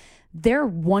 because they're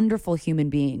wonderful human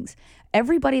beings.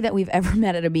 Everybody that we've ever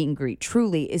met at a meet and greet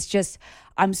truly is just,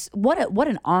 what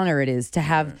an honor it is to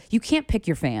have. Right. You can't pick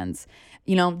your fans.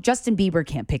 Justin Bieber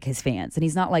can't pick his fans, and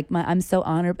he's not like, I'm so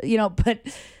honored,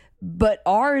 but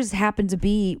ours happen to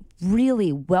be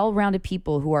really well-rounded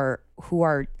people who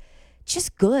are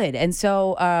just good. And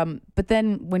so, but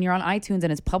then when you're on iTunes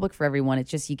and it's public for everyone,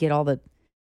 it's just, you get all the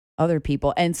other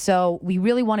people. And so we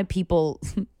really wanted people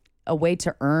a way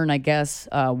to earn, I guess,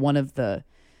 one of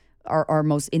our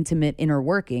most intimate inner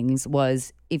workings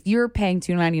was, if you're paying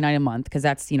 $2.99 a month, because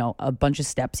that's, a bunch of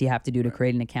steps you have to do to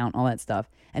create an account, all that stuff,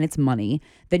 and it's money,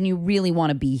 then you really want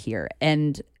to be here.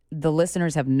 And the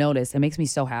listeners have noticed. It makes me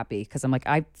so happy, because I'm like,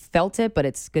 I felt it, but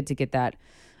it's good to get that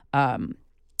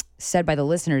said by the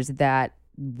listeners, that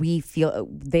we feel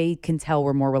they can tell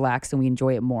we're more relaxed and we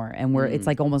enjoy it more. And it's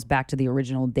like almost back to the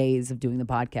original days of doing the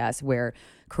podcast, where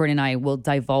Corinne and I will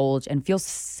divulge and feel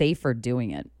safer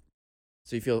doing it.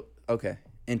 So you feel, okay,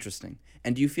 interesting.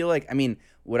 And do you feel like,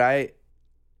 what I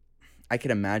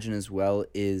could imagine as well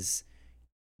is,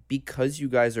 because you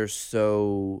guys are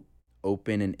so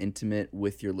open and intimate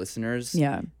with your listeners,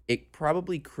 it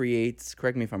probably creates,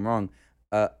 correct me if I'm wrong,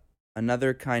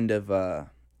 another kind of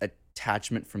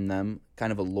attachment from them,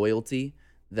 kind of a loyalty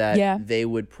that they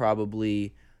would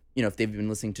probably, if they've been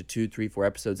listening to 2, 3, 4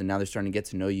 episodes, and now they're starting to get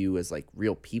to know you as like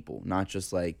real people, not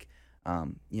just like, I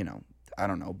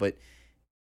don't know, but.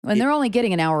 And they're only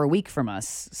getting an hour a week from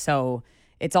us. So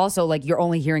it's also like, you're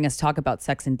only hearing us talk about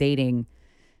sex and dating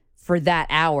for that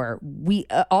hour. We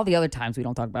all the other times we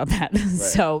don't talk about that. Right.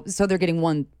 So they're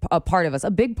getting a part of us,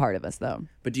 a big part of us though.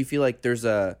 But do you feel like there's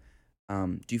do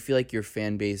you feel like your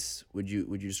fan base, would you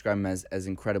describe them as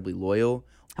incredibly loyal?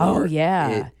 Oh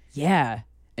yeah. Yeah.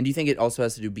 And do you think it also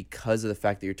has to do because of the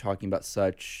fact that you're talking about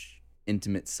such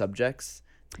intimate subjects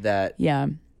that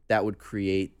would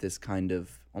create this kind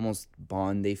of almost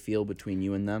bond they feel between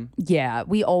you and them? Yeah,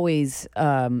 we always,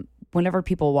 whenever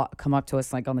people come up to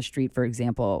us, like on the street, for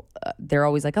example, they're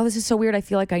always like, oh, this is so weird. I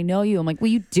feel like I know you. I'm like, well,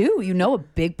 you do. You know a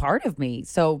big part of me.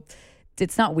 So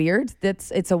it's not weird.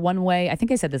 It's a one-way. I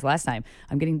think I said this last time.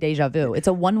 I'm getting deja vu. It's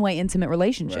a one-way intimate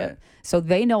relationship. Right. So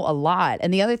they know a lot.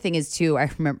 And the other thing is too, I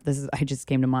remember I just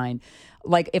came to mind.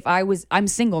 Like I'm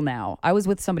single now. I was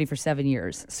with somebody for 7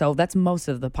 years. So that's most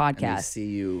of the podcast. And they see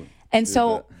you. And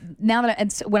so now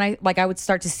that when I would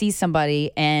start to see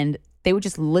somebody and they would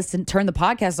just turn the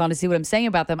podcast on to see what I'm saying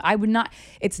about them. I'm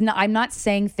not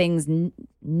saying things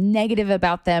negative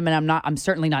about them, and I'm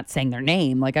certainly not saying their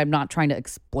name. Like, I'm not trying to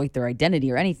exploit their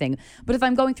identity or anything. But if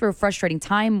I'm going through a frustrating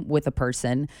time with a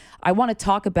person, I want to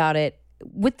talk about it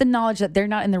with the knowledge that they're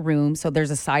not in the room. So there's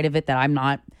a side of it that I'm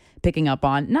not picking up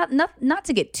on. Not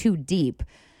to get too deep.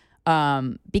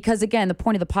 Because again, the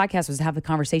point of the podcast was to have the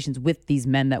conversations with these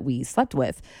men that we slept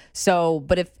with. So,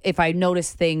 but if I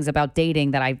notice things about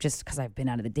dating that because I've been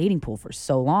out of the dating pool for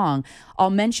so long, I'll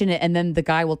mention it, and then the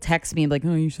guy will text me and be like,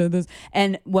 "Oh, you said this."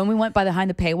 And when we went behind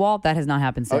the paywall, that has not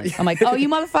happened since. I'm like, "Oh, you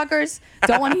motherfuckers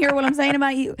don't want to hear what I'm saying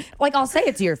about you." Like, I'll say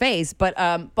it to your face, but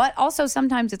also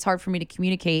sometimes it's hard for me to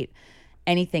communicate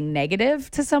anything negative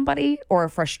to somebody or a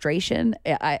frustration.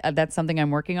 That's something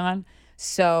I'm working on.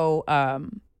 So,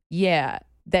 yeah,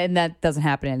 then that doesn't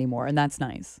happen anymore, and that's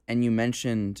nice. And you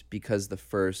mentioned because I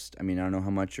don't know how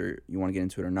much you want to get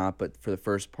into it or not, but for the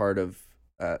first part of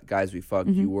Guys We Fucked,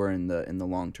 you were in the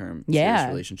long-term serious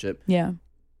relationship. Yeah.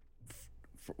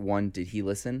 One, did he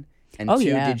listen? And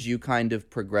two, did you kind of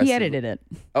progress? He edited it.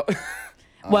 Oh.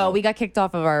 Well, we got kicked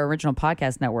off of our original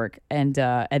podcast network, and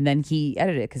then he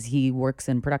edited it because he works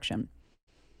in production.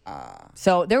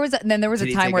 So there was a time where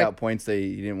he take out points that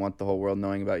you didn't want the whole world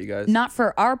knowing about you guys. Not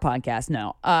for our podcast,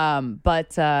 no.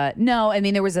 But no, I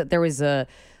mean there was a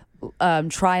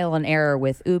trial and error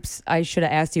with. Oops, I should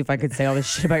have asked you if I could say all this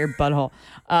shit about your butthole.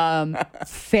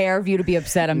 Fair of you to be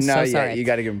upset. I'm so sorry. You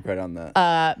got to give him credit on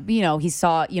that. He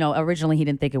saw. Originally he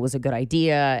didn't think it was a good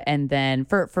idea, and then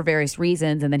for various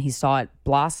reasons, and then he saw it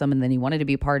blossom, and then he wanted to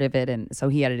be part of it, and so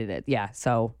he edited it. Yeah,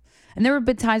 so. And there were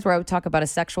been times where I would talk about a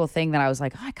sexual thing that I was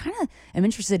like, I kind of am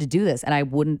interested to do this. And I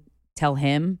wouldn't tell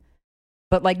him,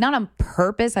 but like not on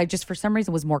purpose. I just, for some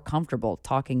reason, was more comfortable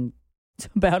talking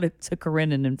about it to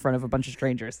Corinne and in front of a bunch of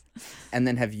strangers. And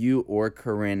then have you or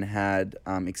Corinne had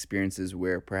experiences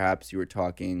where perhaps you were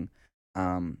talking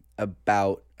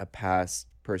about a past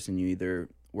person you either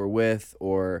were with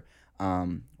or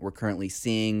were currently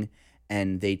seeing,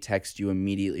 and they text you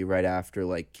immediately right after,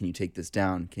 like, can you take this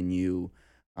down? Can you...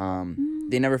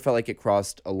 They never felt like it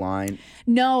crossed a line.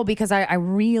 No, because I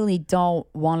really don't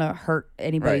want to hurt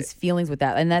anybody's feelings with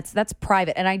that, and that's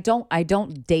private. And I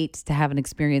don't date to have an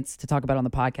experience to talk about on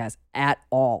the podcast at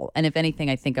all. And if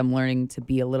anything, I think I'm learning to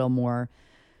be a little more,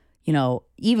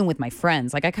 even with my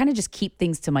friends. Like I kind of just keep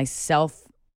things to myself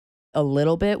a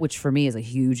little bit, which for me is a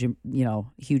huge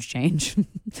change.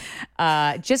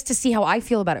 Just to see how I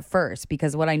feel about it first,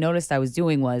 because what I noticed I was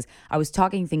doing was I was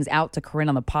talking things out to Corinne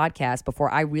on the podcast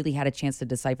before I really had a chance to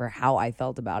decipher how I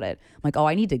felt about it. I'm like,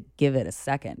 I need to give it a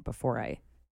second before I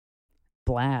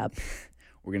blab.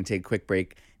 We're going to take a quick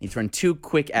break. I need to run 2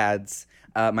 quick ads.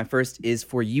 My first is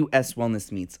for U.S.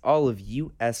 Wellness Meats. All of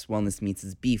U.S. Wellness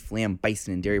Meats' beef, lamb,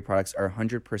 bison, and dairy products are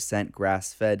 100%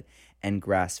 grass-fed and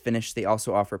grass-finished. They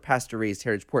also offer pasture-raised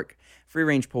heritage pork,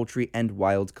 free-range poultry, and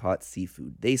wild-caught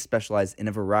seafood. They specialize in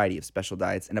a variety of special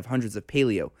diets and have hundreds of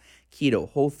paleo,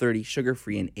 keto, Whole30,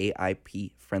 sugar-free, and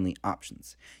AIP-friendly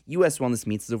options. U.S. Wellness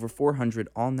Meats has over 400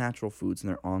 all-natural foods in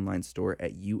their online store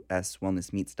at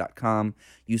uswellnessmeats.com.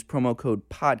 Use promo code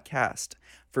PODCAST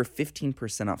for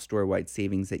 15% off store-wide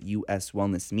savings at U.S.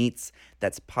 Wellness Meats.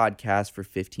 That's PODCAST for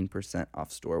 15%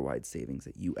 off store-wide savings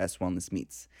at U.S. Wellness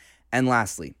Meats. And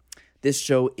lastly, this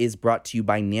show is brought to you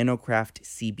by NanoCraft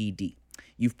CBD.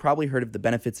 You've probably heard of the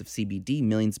benefits of CBD.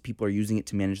 Millions of people are using it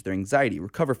to manage their anxiety,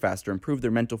 recover faster, improve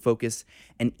their mental focus,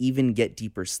 and even get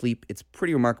deeper sleep. It's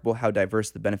pretty remarkable how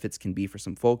diverse the benefits can be for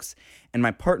some folks. And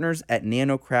my partners at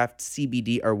NanoCraft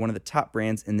CBD are one of the top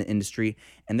brands in the industry,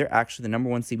 and they're actually the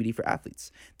 #1 CBD for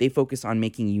athletes. They focus on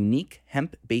making unique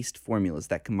hemp-based formulas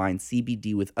that combine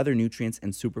CBD with other nutrients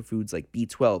and superfoods like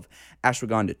B12,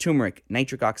 ashwagandha, turmeric,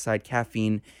 nitric oxide,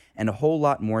 caffeine, and a whole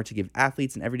lot more to give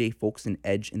athletes and everyday folks an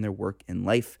edge in their work and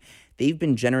life. They've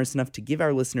been generous enough to give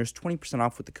our listeners 20%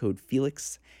 off with the code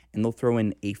Felix, and they'll throw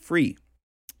in a free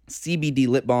CBD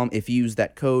lip balm if you use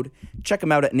that code. Check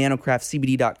them out at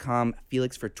nanocraftcbd.com,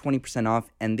 Felix, for 20%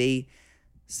 off, and they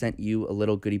sent you a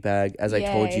little goodie bag, as I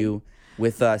told you,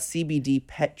 with CBD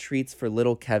pet treats for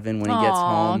little Kevin when he gets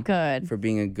home. Good. For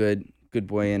being a good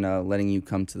boy and letting you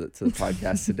come to the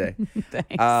podcast today.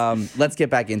 Thanks. Let's get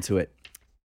back into it.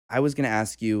 I was going to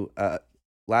ask you,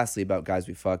 lastly, about Guys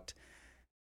We Fucked.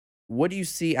 What do you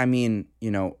see? I mean,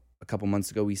 a couple months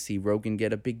ago, we see Rogan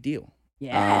get a big deal.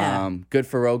 Yeah. Good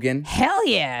for Rogan. Hell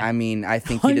yeah. I mean, I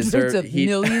think Hundreds he deserves... of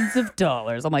millions of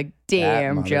dollars. I'm like,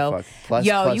 damn, Joe. Plus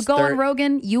you go on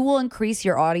Rogan, you will increase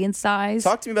your audience size.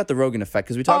 Talk to me about the Rogan effect,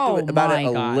 because we talked about it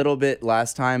a little bit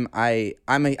last time. I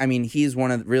mean, he's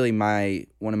one of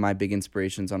my big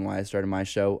inspirations on why I started my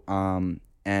show.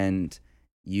 And...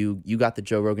 You got the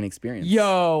Joe Rogan experience.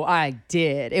 Yo, I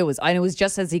did. It was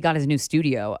just as he got his new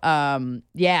studio.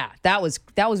 Yeah, that was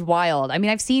wild. I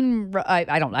mean, I've seen.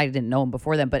 I didn't know him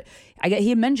before then, but he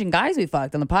had mentioned Guys We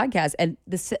Fucked on the podcast, and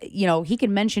this, he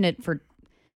can mention it for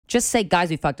just say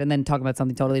Guys We Fucked and then talk about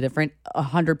something totally different.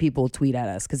 100 people will tweet at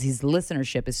us because his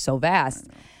listenership is so vast.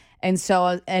 And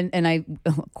so, and I,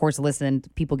 of course, listened.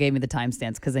 People gave me the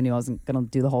timestamps because I knew I wasn't going to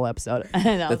do the whole episode.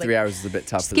 And I The was 3 hours is a bit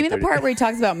tough. just give me the part where he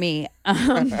talks about me.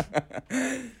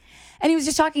 And he was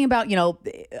just talking about,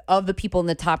 of the people in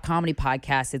the top comedy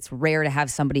podcasts, it's rare to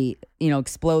have somebody,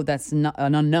 explode that's an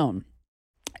unknown,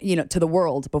 to the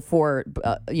world before,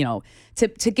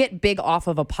 to get big off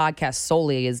of a podcast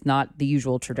solely is not the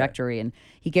usual trajectory. Right. And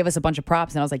he gave us a bunch of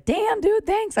props and I was like, damn, dude,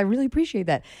 thanks. I really appreciate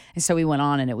that. And so we went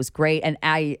on and it was great. And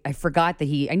I forgot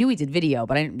that I knew he did video,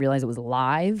 but I didn't realize it was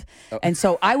live. Oh. And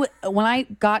so when I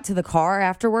got to the car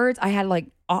afterwards, I had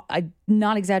I'm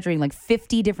not exaggerating,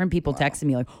 50 different people texting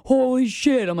me holy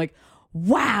shit. I'm like,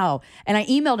 wow. And I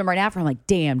emailed him right after. I'm like,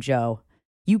 damn, Joe.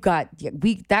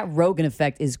 That Rogan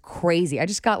effect is crazy. I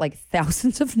just got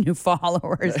thousands of new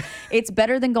followers. It's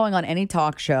better than going on any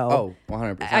talk show. Oh,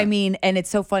 100%. I mean, and it's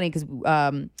so funny because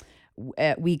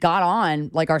we got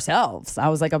on ourselves. I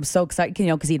was like, I'm so excited,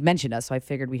 because he'd mentioned us. So I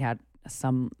figured we had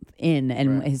some in,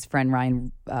 and right. His friend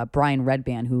Brian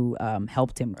Redband, who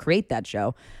helped him create that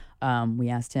show. We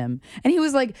asked him and he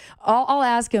was like, I'll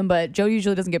ask him, but Joe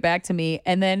usually doesn't get back to me.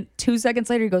 And then 2 seconds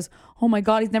later, he goes, oh my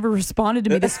God, he's never responded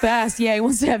to me this fast. Yeah, he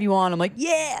wants to have you on. I'm like,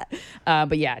 yeah.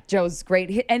 But yeah, Joe's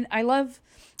great. And I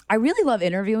really love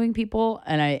interviewing people.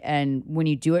 And when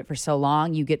you do it for so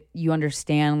long, you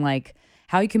understand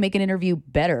how you can make an interview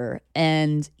better.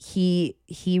 And he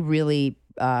really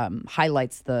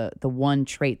highlights the one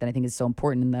trait that I think is so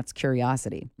important, and that's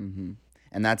curiosity. Mm-hmm.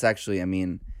 And that's actually,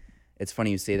 it's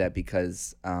funny you say that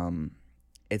because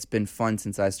it's been fun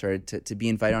since I started to be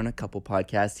invited on a couple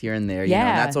podcasts here and there. Yeah.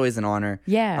 And that's always an honor.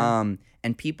 Yeah.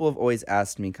 And people have always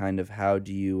asked me kind of how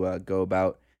do you go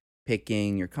about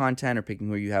picking your content or picking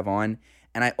who you have on.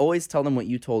 And I always tell them what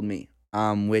you told me,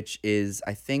 which is,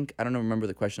 I remember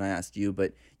the question I asked you,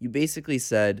 but you basically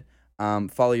said,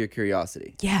 follow your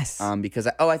curiosity. Yes. Because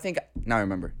I think, now I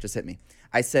remember, just hit me.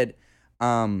 I said,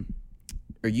 or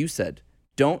you said,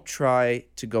 don't try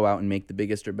to go out and make the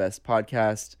biggest or best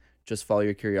podcast. Just follow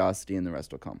your curiosity and the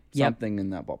rest will come. Yep. Something in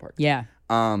that ballpark. Yeah.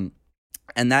 And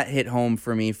that hit home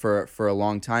for me for a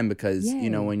long time because, Yay.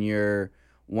 When you're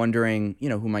wondering, who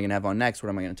am I going to have on next? What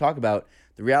am I going to talk about?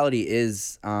 The reality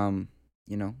is,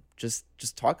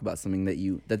 just talk about something that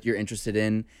you're interested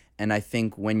in. And I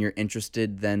think when you're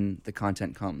interested, then the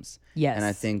content comes. Yes. And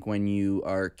I think when you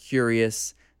are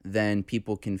curious, then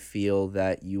people can feel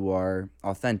that you are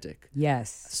authentic.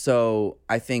 Yes. So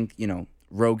I think,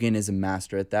 Rogan is a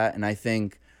master at that. And I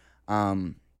think,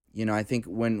 I think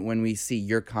when we see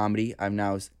your comedy, I've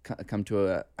now come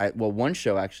to one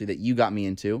show actually that you got me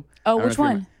into. Oh, which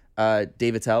one?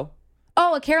 Dave Attell.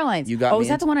 Oh, at Caroline's. You got me is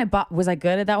that the one I bought? Was I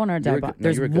good at that one or did I bomb?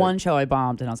 There's one show I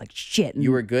bombed and I was like, shit. And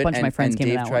you were good. A bunch of my friends came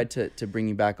Dave to that tried one. to bring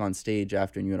you back on stage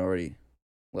after and you had already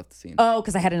left the scene. Oh,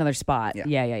 because I had another spot. Yeah.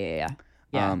 Yeah.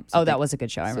 That was a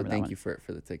good show. I remember that one. Thank you for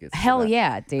the tickets. Hell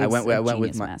yeah, Dave's I went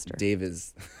with my master. Dave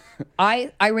is.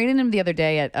 I ran into him the other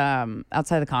day at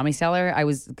outside the Comedy Cellar.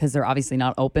 Because they're obviously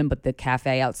not open, but the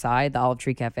cafe outside, the Olive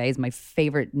Tree Cafe, is my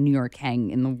favorite New York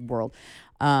hang in the world.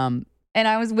 And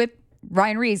I was with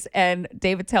Ryan Reese, and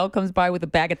Dave Attell comes by with a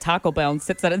bag of Taco Bell and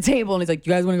sits at a table, and he's like,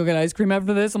 "You guys want to go get ice cream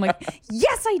after this?" I'm like,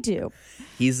 "Yes, I do."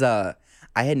 He's I'd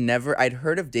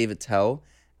heard of Dave Attell,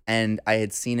 and I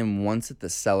had seen him once at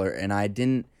the Cellar, and I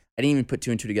didn't even put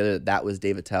two and two together that was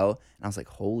Dave Attell, and I was like,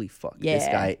 "Holy fuck, this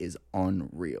guy is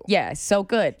unreal." Yeah, so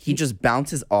good. He just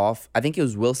bounces off. I think it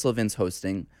was Will Sylvan's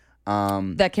hosting.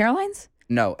 That Caroline's?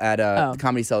 No, at the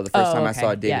Comedy Cellar. The first time I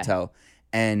saw Dave Attell.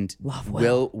 And love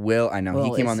Will, I know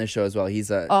he came on this show as well. He's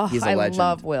a legend. I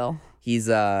love Will. He's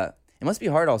it must be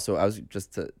hard also. I was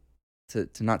just to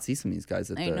not see some of these guys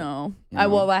at I know. You know?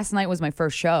 Well, last night was my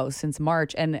first show since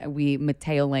March, and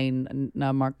Mateo Lane,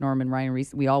 Mark Norman, Ryan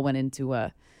Reese, we all went into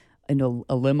a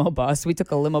limo bus. We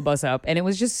took a limo bus up, and it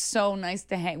was just so nice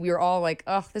to hang. We were all like,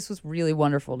 "Oh, this was really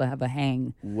wonderful to have a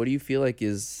hang." What do you feel like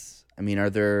is? Are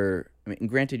there?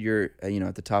 Granted, you're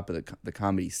at the top of the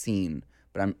comedy scene.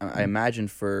 But I imagine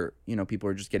for, people who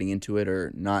are just getting into it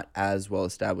or not as well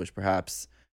established, perhaps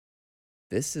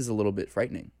this is a little bit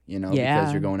frightening,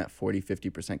 because you're going at 40,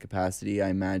 50% capacity. I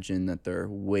imagine that there are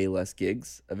way less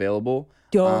gigs available.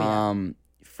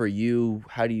 For you,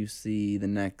 how do you see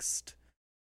the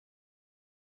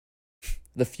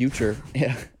future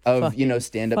of,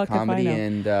 stand-up comedy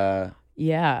and...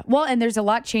 Yeah. Well, and there's a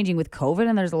lot changing with COVID,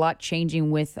 and there's a lot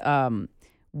changing with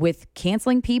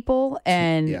canceling people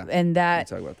and that.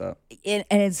 Talk about that. And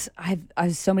it's I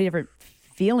have so many different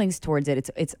feelings towards it.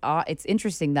 It's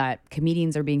interesting that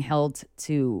comedians are being held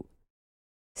to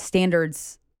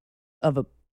standards of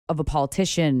a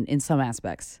politician in some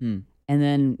aspects. And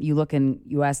then you look and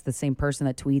you ask the same person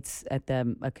that tweets at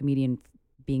them, a comedian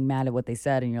being mad at what they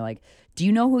said, and you're like, do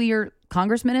you know who your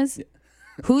congressman is? Yeah.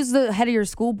 Who's the head of your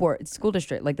school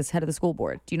district? Like, this head of the school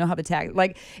board. Do you know how to tag?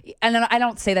 Like, and then I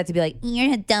don't say that to be like,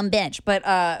 you're a dumb bitch, but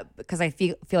because I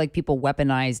feel like people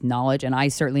weaponize knowledge, and I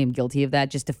certainly am guilty of that,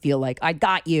 just to feel like I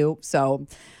got you. So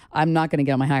I'm not going to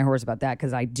get on my high horse about that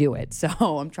because I do it. So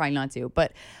I'm trying not to.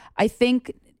 But I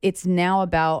think it's now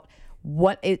about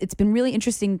it's been really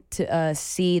interesting to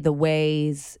see the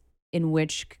ways in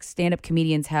which stand-up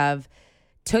comedians have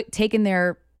taken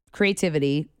their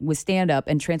creativity with stand-up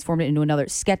and transformed it into another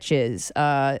sketches,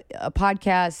 a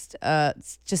podcast,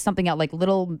 just something out like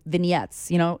little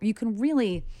vignettes. You can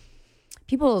really,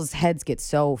 people's heads get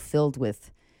so filled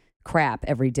with crap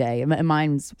every day, and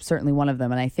mine's certainly one of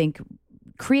them. And I think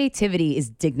creativity is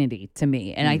dignity to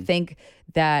me. And I think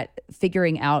that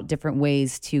figuring out different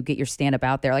ways to get your stand-up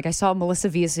out there. Like, I saw Melissa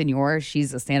Villaseñor,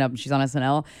 she's a stand-up, she's on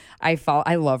SNL.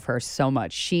 I love her so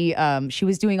much. She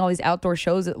was doing all these outdoor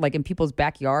shows like in people's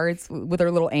backyards with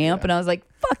her little amp. And I was like,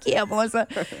 fuck yeah, Melissa.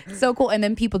 So cool. And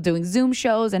then people doing Zoom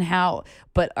shows and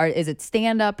is it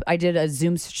stand-up? I did a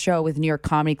Zoom show with New York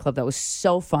Comedy Club that was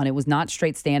so fun. It was not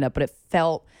straight stand-up, but it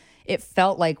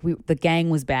felt like the gang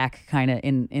was back kind of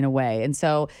in a way. And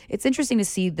so it's interesting to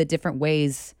see the different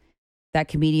ways that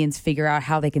comedians figure out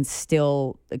how they can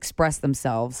still express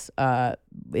themselves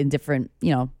in different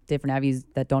avenues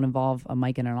that don't involve a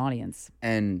mic and an audience.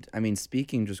 And I mean,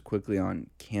 speaking just quickly on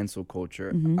cancel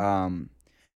culture,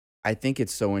 I think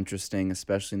it's so interesting,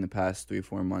 especially in the past 3 or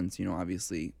 4 months.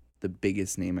 Obviously the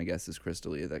biggest name, I guess, is Chris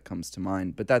D'Elia that comes to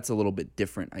mind, but that's a little bit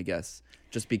different, I guess,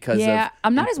 just because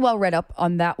I'm not as well read up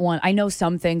on that one. I know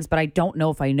some things, but I don't know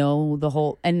if I know the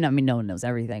whole, and I mean, no one knows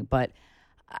everything, but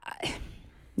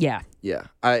yeah.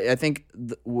 I think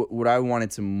what I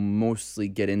wanted to mostly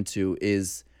get into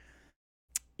is,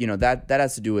 that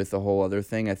has to do with a whole other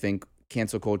thing. I think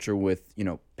cancel culture with,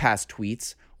 past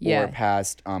tweets or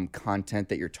past content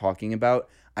that you're talking about.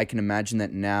 I can imagine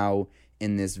that now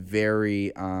in this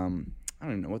very, I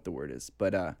don't know what the word is,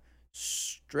 but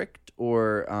strict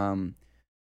or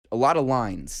a lot of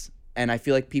lines. And I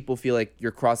feel like people feel like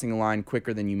you're crossing a line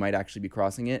quicker than you might actually be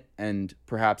crossing it. And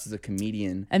perhaps as a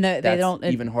comedian, and they don't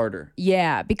even harder.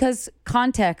 Yeah, because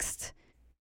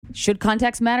should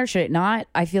context matter? Should it not?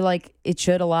 I feel like it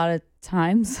should a lot of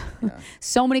times. Yeah.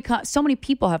 so many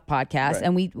people have podcasts,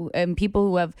 right. and people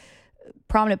who have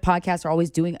prominent podcasts are always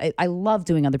doing. I love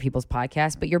doing other people's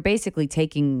podcasts, but you're basically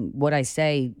taking what I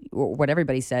say or what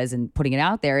everybody says and putting it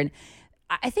out there. And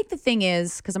I think the thing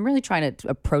is, because I'm really trying to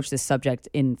approach this subject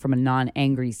from a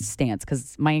non-angry stance,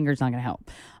 because my anger is not going to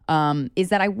help, is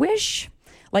that I wish,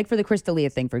 like for the Chris D'Elia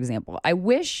thing, for example, I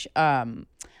wish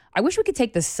we could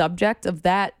take the subject of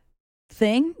that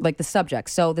thing, like the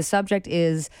subject. So the subject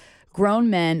is grown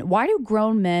men. Why do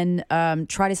grown men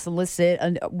try to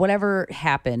solicit whatever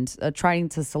happened, trying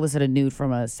to solicit a nude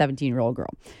from a 17-year-old girl?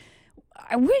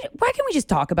 Why can't we just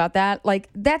talk about that? Like,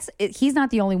 he's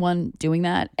not the only one doing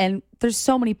that. And there's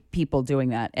so many people doing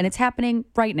that. And it's happening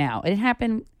right now. It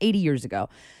happened 80 years ago.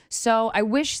 So I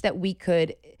wish that we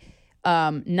could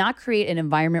not create an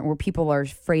environment where people are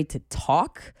afraid to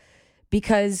talk,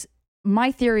 because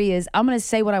my theory is I'm going to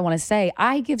say what I want to say.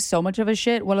 I give so much of a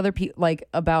shit what other people like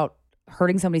about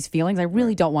hurting somebody's feelings. I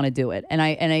really don't want to do it. And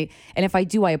if I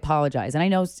do, I apologize. And I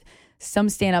know some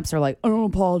stand-ups are like, I don't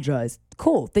apologize.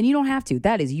 Cool. Then you don't have to.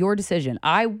 That is your decision.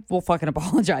 I will fucking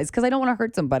apologize because I don't want to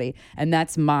hurt somebody. And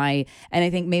and I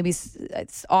think maybe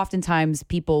it's oftentimes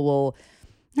people will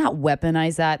not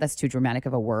weaponize that. That's too dramatic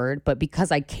of a word. But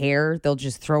because I care, they'll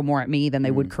just throw more at me than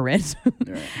they would Corinne.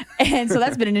 Right. And so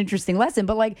that's been an interesting lesson.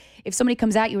 But like, if somebody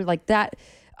comes at you like that,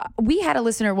 we had a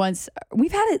listener once,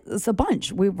 we've had it a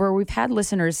bunch, where we've had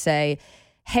listeners say,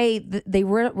 hey, they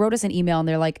wrote us an email and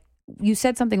they're like, you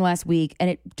said something last week and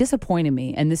it disappointed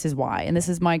me, and this is why, and this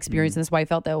is my experience, and this is why I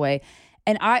felt that way.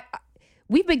 And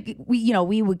we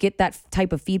would get that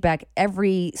type of feedback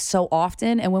every so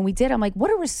often, and when we did, I'm like,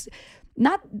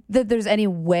 not that there's any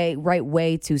right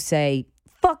way to say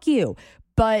fuck you,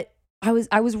 but I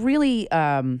was really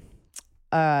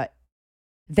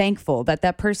thankful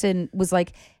that person was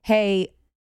like, hey,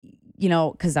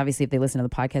 because obviously if they listen to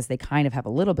the podcast, they kind of have a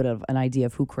little bit of an idea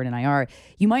of who Corinne and I are.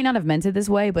 You might not have meant it this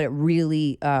way, but it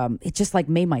really, it just like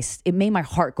made my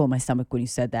heart go in my stomach when you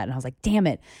said that. And I was like, damn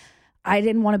it, I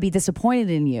didn't want to be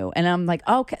disappointed in you. And I'm like,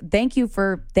 okay, thank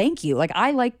you. Like,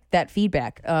 I like that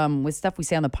feedback with stuff we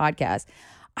say on the podcast.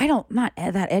 Not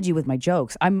that edgy with my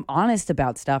jokes. I'm honest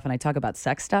about stuff and I talk about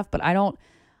sex stuff, but I don't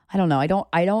know.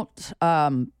 I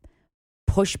don't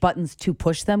push buttons to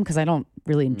push them because I don't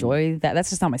really enjoy that.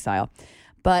 That's just not my style.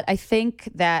 But I think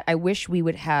that I wish we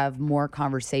would have more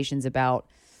conversations about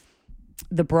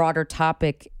the broader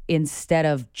topic instead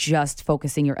of just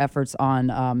focusing your efforts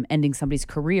on ending somebody's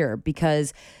career.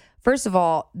 Because first of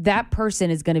all, that person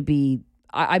is going to be,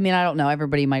 I mean, I don't know,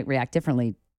 everybody might react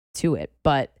differently to it,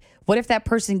 but what if that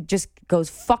person just goes,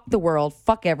 fuck the world,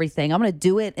 fuck everything, I'm going to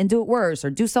do it and do it worse, or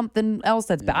do something else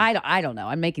that's bad. I don't know.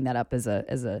 I'm making that up as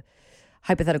a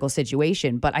hypothetical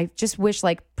situation, but I just wish,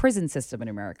 like, prison system in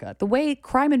America, the way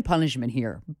crime and punishment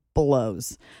here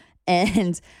blows.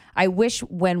 And I wish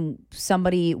when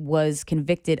somebody was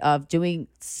convicted of doing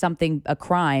something, a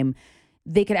crime,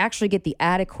 they could actually get the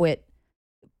adequate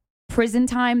prison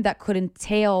time that could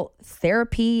entail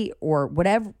therapy or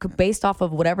whatever, based off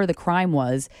of whatever the crime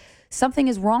was. Something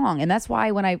is wrong. And that's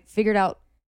why when I figured out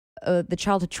the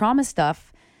childhood trauma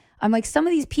stuff, I'm like, some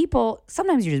of these people,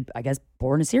 sometimes you're just, I guess,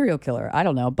 born a serial killer. I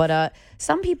don't know. But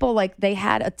some people, like, they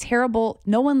had a terrible,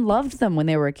 no one loved them when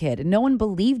they were a kid and no one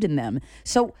believed in them.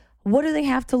 So what do they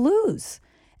have to lose?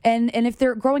 And if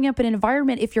they're growing up in an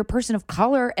environment, if you're a person of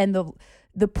color and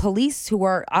the police who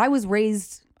are, I wasn't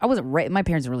raised, my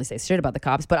parents didn't really say shit about the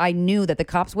cops, but I knew that the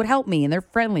cops would help me and they're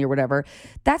friendly or whatever.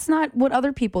 That's not what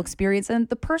other people experience. And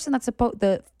the person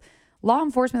the law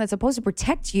enforcement that's supposed to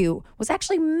protect you was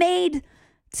actually made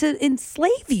to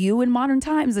enslave you in modern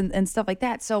times and stuff like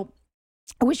that. So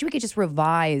I wish we could just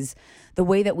revise the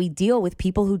way that we deal with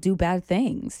people who do bad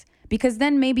things, because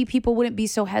then maybe people wouldn't be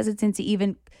so hesitant to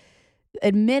even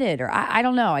admit it. Or I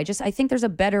don't know. I think there's a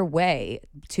better way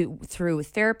through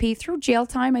therapy, through jail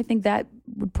time. I think that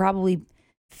would probably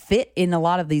fit in a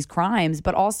lot of these crimes,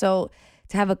 but also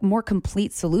to have a more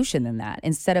complete solution than that,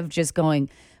 instead of just going,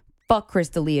 fuck Chris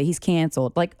D'Elia, he's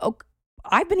canceled. Like, oh,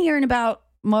 I've been hearing about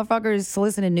motherfuckers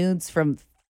soliciting nudes from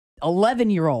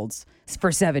 11-year-olds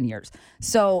for 7 years.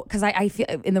 So, because I feel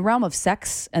in the realm of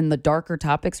sex and the darker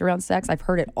topics around sex, I've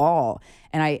heard it all.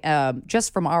 And I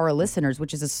just from our listeners,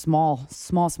 which is a small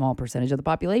percentage of the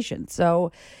population.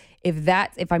 So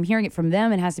if I'm hearing it from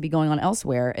them, it has to be going on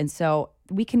elsewhere. And so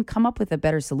we can come up with a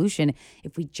better solution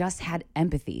if we just had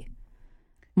empathy.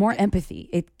 More empathy.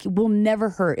 It will never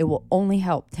hurt. It will only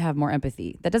help to have more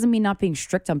empathy. That doesn't mean not being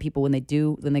strict on people when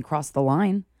they cross the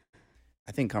line.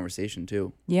 I think conversation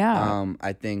too. Yeah.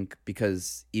 I think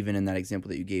because even in that example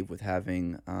that you gave with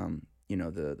having,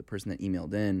 the person that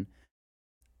emailed in,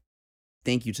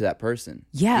 thank you to that person.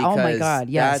 Yeah. Because oh my God.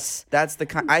 Yes. That's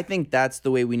I think that's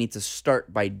the way we need to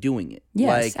start, by doing it.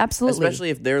 Yes, absolutely. Especially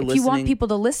if they're listening. If you want people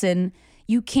to listen,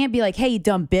 you can't be like, hey, you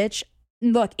dumb bitch.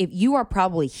 Look, if you are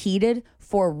probably heated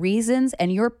for reasons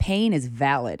and your pain is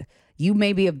valid, you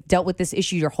maybe have dealt with this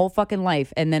issue your whole fucking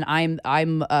life, and then I'm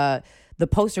the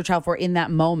poster child for in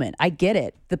that moment. I get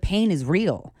it. The pain is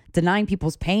real. Denying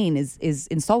people's pain is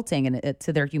insulting and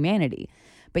to their humanity.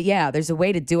 But yeah, there's a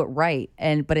way to do it right.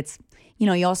 But it's,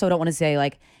 you also don't want to say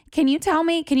like, can you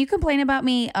complain about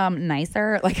me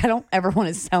nicer? Like, I don't ever want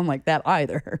to sound like that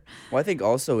either. Well, I think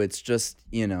also it's just,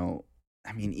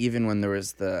 I mean, even when there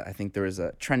was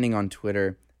a trending on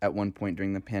Twitter at one point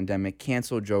during the pandemic,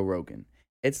 cancel Joe Rogan.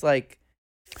 It's like,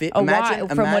 imagine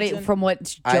from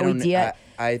what Joey Diaz.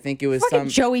 I think it was fucking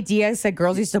Joey Diaz said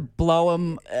girls used to blow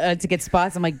him to get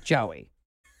spots. I'm like, Joey,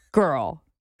 girl,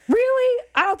 really?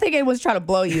 I don't think anyone's trying to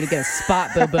blow you to get a spot,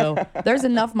 boo boo. There's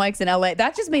enough mics in LA.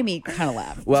 That just made me kind of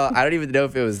laugh. Well, I don't even know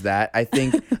if it was that. I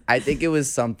think it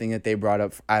was something that they brought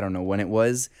up. I don't know when it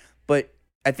was, but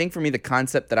I think for me the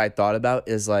concept that I thought about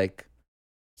is like,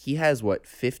 he has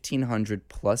 1,500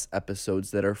 plus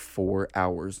episodes that are 4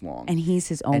 hours long. And he's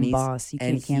his own boss. You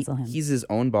can't cancel him. He's his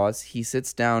own boss. He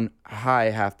sits down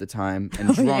high half the time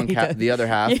and drunk the other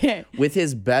half with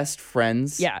his best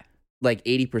friends. Yeah. Like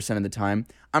 80% of the time.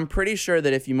 I'm pretty sure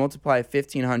that if you multiply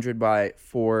 1,500 by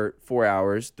 4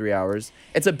 hours, 3 hours,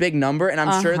 it's a big number. And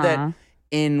I'm sure that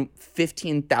in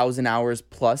 15,000 hours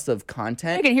plus of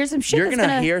content, you're gonna hear some shit. You're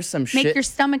gonna hear some shit. Make your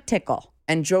stomach tickle.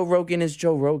 And Joe Rogan is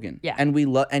Joe Rogan. Yeah. And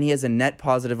and he has a net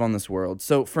positive on this world.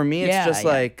 So for me, it's just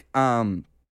like, I love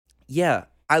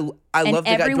the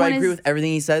guy. Do I agree with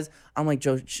everything he says? I'm like,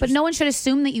 Joe. But no one should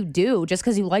assume that you do just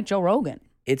because you like Joe Rogan.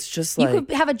 It's just like, you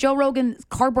could have a Joe Rogan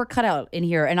cardboard cutout in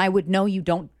here, and I would know you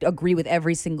don't agree with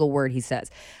every single word he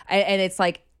says. And it's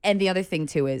like, and the other thing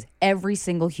too is every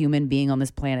single human being on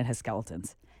this planet has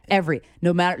skeletons.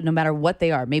 No matter what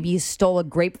they are. Maybe you stole a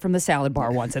grape from the salad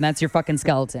bar once and that's your fucking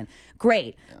skeleton.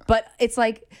 Great. Yeah. But it's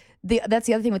like, that's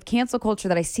the other thing with cancel culture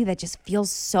that I see that just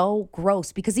feels so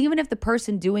gross, because even if the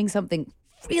person doing something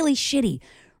really shitty,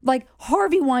 like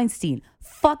Harvey Weinstein,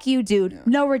 fuck you, dude. Yeah.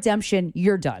 No redemption.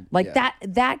 You're done. Like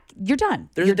that you're done.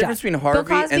 There's a difference between Harvey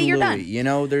Cosby, and Louis.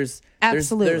 Done.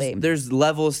 Absolutely. There's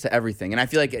levels to everything. And I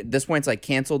feel like at this point it's like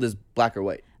canceled is black or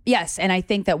white. Yes, and I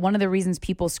think that one of the reasons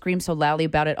people scream so loudly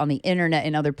about it on the internet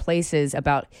and other places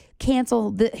about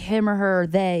cancel him or her,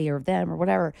 they or them or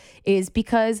whatever, is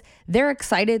because they're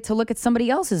excited to look at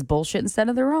somebody else's bullshit instead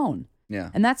of their own.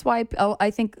 Yeah. And that's why I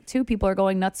think too people are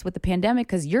going nuts with the pandemic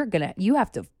because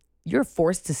you're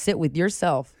forced to sit with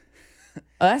yourself.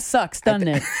 Oh, that sucks, doesn't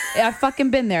it? I've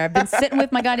fucking been there. I've been sitting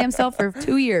with my goddamn self for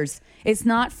 2 years. It's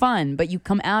not fun, but you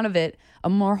come out of it a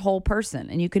more whole person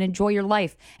and you can enjoy your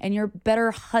life and you're a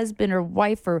better husband or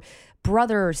wife or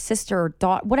brother or sister or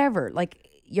daughter, whatever. Like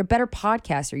you're a better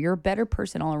podcaster. You're a better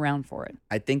person all around for it.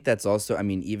 I think that's also, I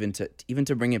mean, even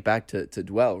to bring it back to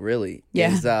Dwell, really,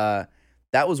 Yeah. is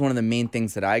that was one of the main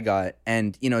things that I got.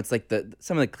 And, you know, it's like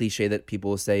some of the cliche that people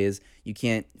will say is you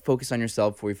can't focus on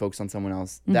yourself before you focus on someone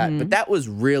else. But that was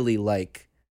really like,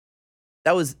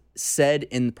 that was said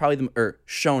in probably or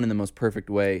shown in the most perfect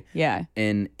way. Yeah.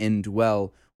 In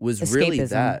Dwell was really Escapism.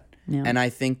 that. Yeah. And I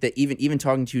think that even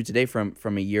talking to you today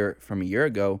from a year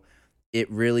ago, it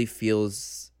really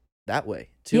feels that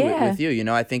way too with you. You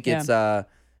know, I think it's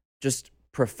just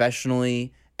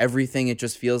professionally, everything. It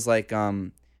just feels like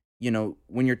you know,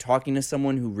 when you're talking to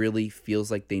someone who really feels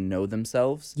like they know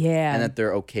themselves and that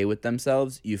they're okay with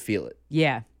themselves, you feel it.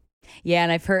 Yeah. Yeah,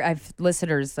 and I've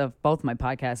listeners of both my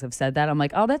podcasts have said that. I'm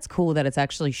like, oh, that's cool that it's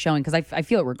actually showing because I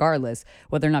feel it regardless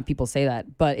whether or not people say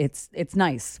that. But it's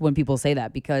nice when people say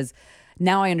that because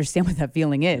now I understand what that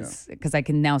feeling is because I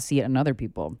can now see it in other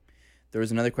people. There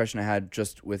was another question I had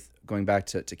just with going back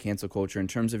to cancel culture in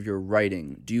terms of your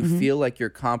writing. Do you feel like you're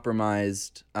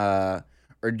compromised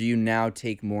or do you now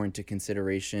take more into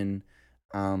consideration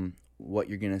what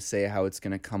you're going to say, how it's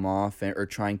going to come off, or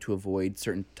trying to avoid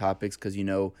certain topics because you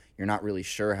know you're not really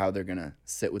sure how they're going to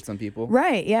sit with some people?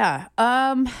 Right, yeah.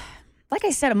 Like I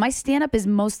said, my stand-up is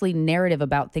mostly narrative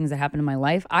about things that happen in my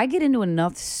life. I get into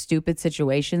enough stupid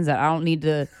situations that I don't need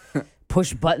to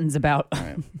push buttons about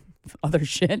other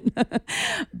shit.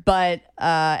 But,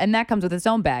 and that comes with its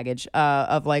own baggage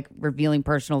of like revealing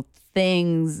personal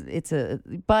things.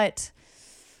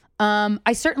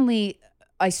 I certainly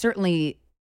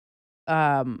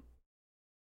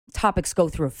topics go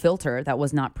through a filter that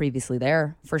was not previously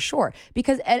there for sure.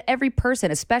 Because every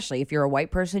person, especially if you're a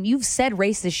white person, you've said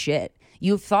racist shit.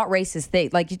 You've thought racist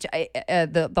things. Like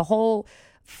the whole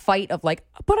fight of like,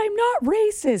 but I'm not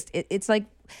racist. It's like,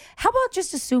 how about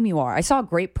just assume you are? I saw a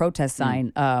great protest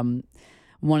sign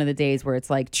one of the days where it's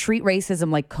like, treat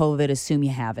racism like COVID, assume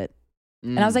you have it.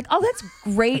 And I was like, oh, that's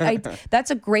great. That's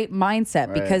a great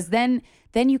mindset because then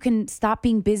you can stop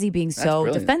being busy being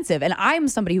so defensive. And I'm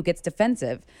somebody who gets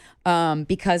defensive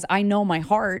because I know my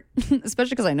heart,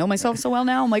 especially because I know myself so well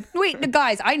now. I'm like, wait,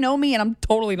 guys, I know me and I'm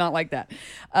totally not like that.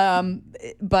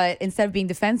 But instead of being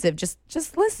defensive,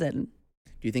 just listen.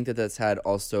 Do you think that that's had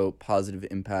also positive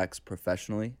impacts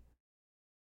professionally?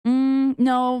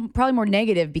 No, probably more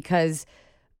negative because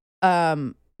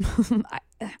I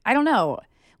don't know.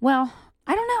 Well,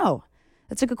 I don't know.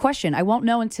 That's a good question. I won't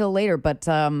know until later, but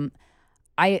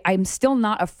I'm still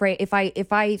not afraid. If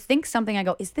I think something, I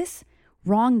go, is this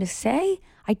wrong to say?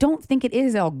 I don't think it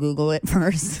is. I'll Google it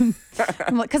first.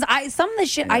 Because some of the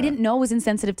shit I didn't know was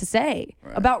insensitive to say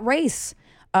about race.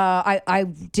 I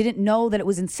didn't know that it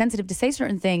was insensitive to say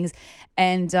certain things.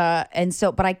 And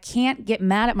so, but I can't get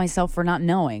mad at myself for not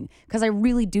knowing because I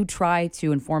really do try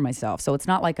to inform myself. So it's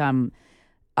not like I'm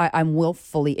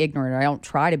willfully ignorant, or I don't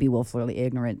try to be willfully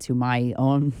ignorant to my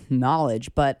own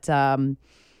knowledge. But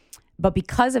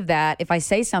because of that, if I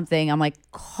say something, I'm like,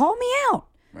 call me out.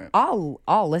 Right.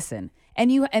 I'll listen.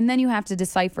 And then you have to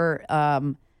decipher,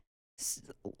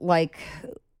 like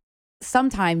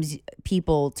sometimes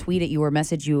people tweet at you or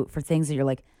message you for things that you're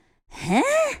like, huh?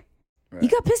 Right. You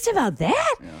got pissed about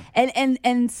that? Yeah.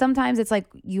 And sometimes it's like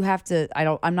you have to,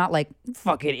 I'm not like,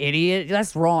 fucking idiot,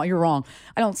 that's wrong, you're wrong.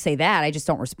 I don't say that, I just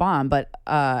don't respond. But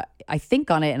I think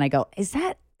on it and I go, is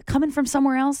that coming from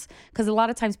somewhere else? Because a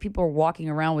lot of times people are walking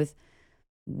around with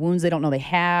wounds they don't know they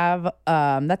have.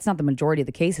 That's not the majority of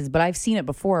the cases, but I've seen it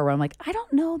before where I'm like, I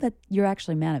don't know that you're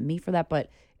actually mad at me for that, but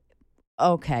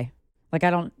okay. Like I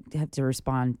don't have to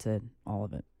respond to all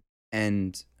of it.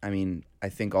 And I mean, I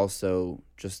think also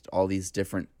just all these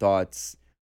different thoughts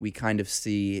we kind of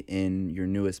see in your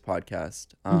newest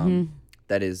podcast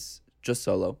that is just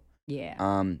solo. Yeah.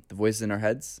 The Voices in Our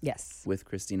Heads. Yes. With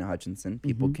Christina Hutchinson.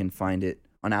 People can find it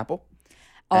on Apple.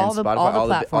 All the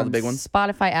platforms. All the big ones.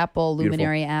 Spotify, Apple,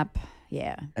 Luminary app.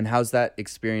 Yeah. And how's that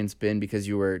experience been? Because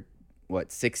you were,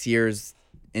 6 years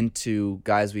into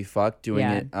Guys We Fuck doing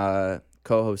it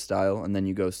co-host style, and then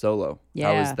you go solo. How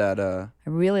Yeah. is that? I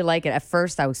really like it. At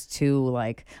first, I was too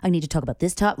like, I need to talk about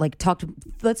this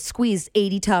let's squeeze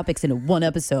 80 topics into one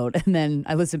episode. And then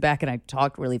I listened back and I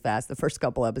talked really fast the first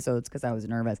couple episodes because I was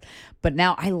nervous. But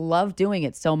now I love doing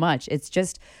it so much. It's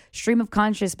just stream of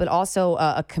conscious, but also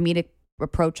a comedic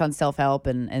approach on self-help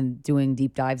and doing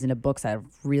deep dives into books that have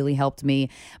really helped me.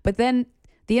 But then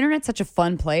the internet's such a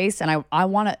fun place. And I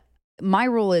want to, my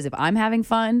rule is if I'm having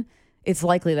fun, it's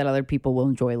likely that other people will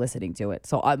enjoy listening to it.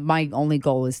 So my only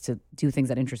goal is to do things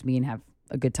that interest me and have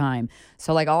a good time.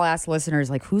 So like I'll ask listeners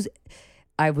like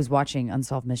I was watching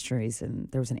Unsolved Mysteries and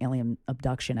there was an alien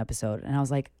abduction episode and I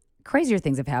was like, crazier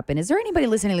things have happened. Is there anybody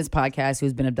listening to this podcast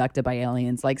who's been abducted by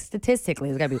aliens? Like statistically,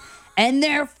 there's gotta be. And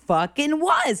there fucking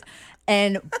was.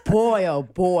 And boy, oh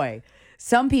boy.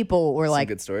 Some people were like,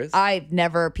 good stories.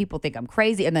 People think I'm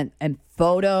crazy. And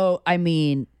photo, I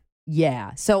mean,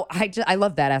 yeah. So I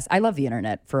love that. I love the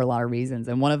internet for a lot of reasons.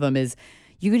 And one of them is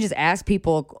you can just ask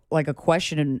people like a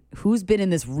question and who's been in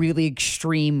this really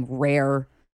extreme, rare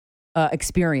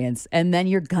experience. And then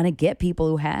you're going to get people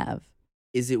who have.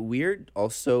 Is it weird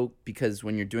also because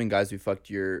when you're doing Guys We Fucked,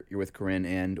 you're with Corinne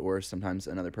and or sometimes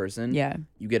another person. Yeah.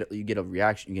 You get a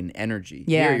reaction, you get an energy.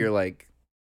 Yeah. Here you're like,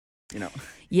 you know.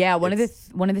 Yeah, one of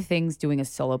the things doing a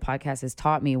solo podcast has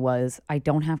taught me was I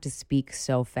don't have to speak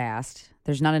so fast.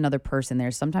 There's not another person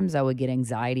there. Sometimes I would get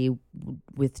anxiety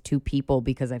with two people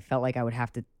because I felt like I would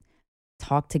have to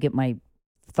talk to get my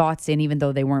thoughts in, even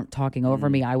though they weren't talking over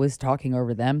me. I was talking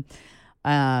over them.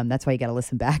 That's why you got to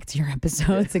listen back to your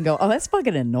episodes and go, oh, that's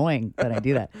fucking annoying that I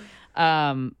do that.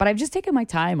 But I've just taken my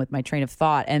time with my train of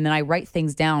thought, and then I write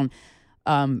things down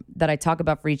that I talk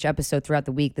about for each episode throughout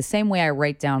the week, the same way I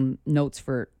write down notes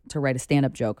to write a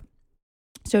stand-up joke.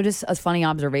 So just a funny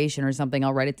observation or something,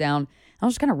 I'll write it down. I'll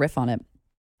just kind of riff on it.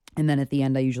 And then at the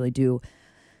end, I usually do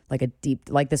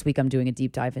like this week, I'm doing a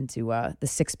deep dive into the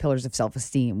 6 Pillars of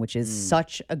Self-Esteem, which is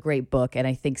such a great book. And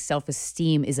I think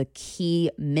self-esteem is a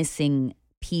key missing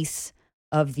piece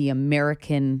of the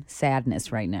American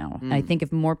sadness right now. And I think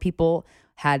if more people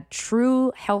had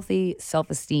true, healthy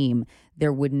self-esteem,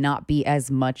 there would not be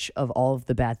as much of all of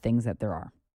the bad things that there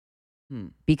are.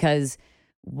 Because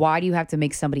why do you have to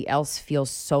make somebody else feel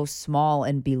so small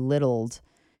and belittled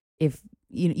if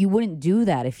you wouldn't do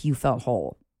that if you felt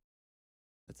whole?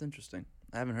 That's interesting.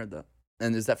 I haven't heard that.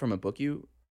 And is that from a book you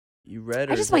read?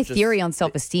 Or That's just my theory on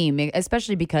self-esteem,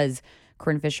 especially because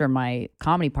Corinne Fisher, my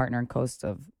comedy partner and host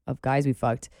of Guys We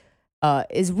Fucked,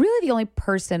 is really the only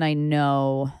person I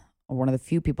know, or one of the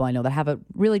few people I know, that have a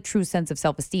really true sense of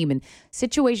self-esteem. And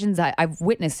situations, I've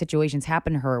witnessed situations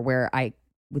happen to her where I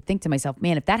would think to myself,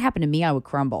 man, if that happened to me, I would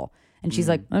crumble. And she's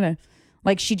like, okay.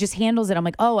 Like she just handles it. I'm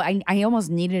like, oh, I almost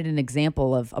needed an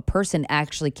example of a person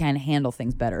actually can handle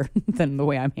things better than the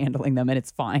way I'm handling them, and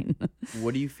it's fine.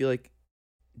 What do you feel like?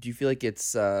 Do you feel like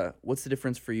it's what's the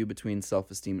difference for you between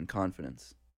self-esteem and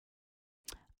confidence?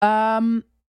 Well,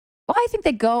 I think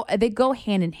they go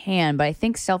hand in hand, but I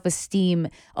think self-esteem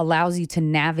allows you to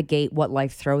navigate what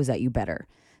life throws at you better.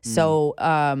 So,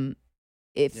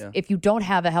 if you don't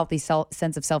have a healthy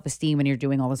sense of self-esteem and you're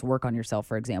doing all this work on yourself,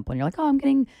 for example, and you're like, oh, I'm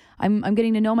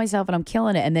getting to know myself and I'm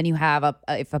killing it. And then you have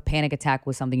if a panic attack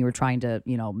was something you were trying to,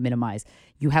 minimize,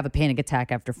 you have a panic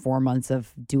attack after 4 months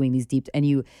of doing these deep, and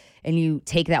you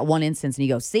take that one instance and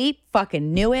you go, see,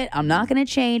 fucking knew it. I'm not going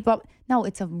to change. But no,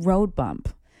 it's a road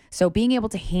bump. So being able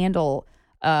to handle,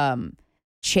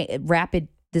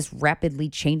 this rapidly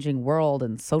changing world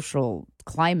and social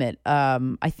climate,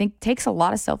 I think takes a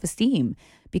lot of self-esteem,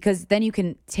 because then you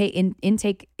can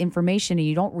intake information and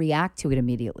you don't react to it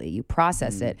immediately. You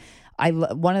process it.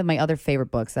 One of my other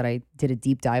favorite books that I did a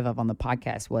deep dive of on the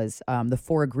podcast was The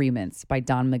 4 Agreements by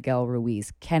Don Miguel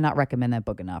Ruiz. Cannot recommend that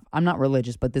book enough. I'm not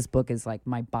religious, but this book is like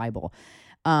my Bible.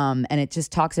 And it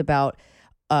just talks about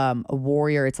a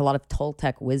warrior. It's a lot of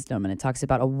Toltec wisdom, and it talks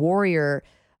about a warrior.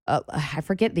 I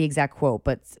forget the exact quote,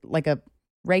 but like a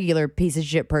regular piece of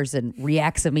shit person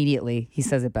reacts immediately. He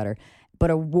says it better.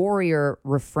 But a warrior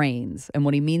refrains. And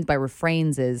what he means by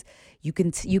refrains is you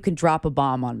can drop a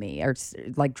bomb on me, or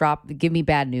like give me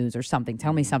bad news or something.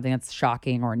 Tell me something that's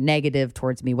shocking or negative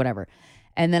towards me, whatever.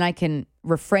 And then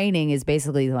refraining is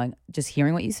basically like just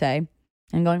hearing what you say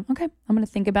and going, okay, I'm going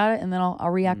to think about it, and then I'll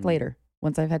react later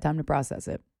once I've had time to process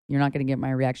it. You're not going to get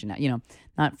my reaction now,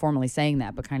 not formally saying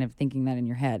that, but kind of thinking that in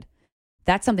your head.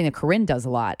 That's something that Corinne does a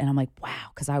lot. And I'm like, wow,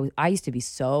 because I used to be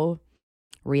so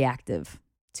reactive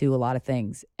to a lot of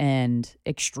things and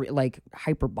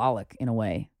hyperbolic in a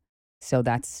way. So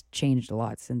that's changed a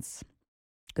lot since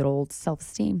good old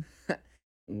self-esteem.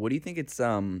 What do you think it's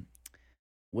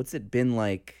what's it been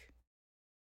like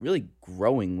really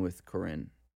growing with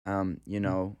Corinne? You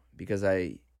know, because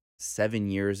 7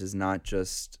 years is not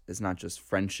just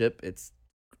friendship. It's,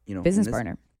 you know, Business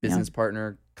partner. business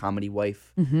partner, comedy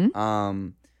wife, Mm-hmm.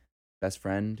 best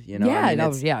friend. You know, Yeah, I mean, no,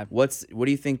 it's, yeah. what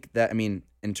do you think that, I mean,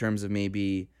 in terms of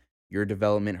maybe your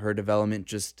development, her development,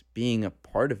 just being a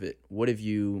part of it? What have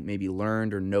you maybe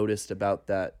learned or noticed about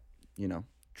that, you know,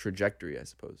 trajectory, I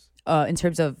suppose? In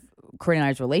terms of Corinne and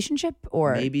I's relationship,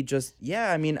 or Maybe just,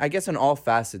 yeah, I mean, I guess in all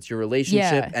facets, your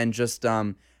relationship Yeah. and just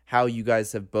how you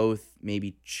guys have both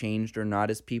maybe changed or not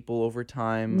as people over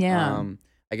time. Yeah.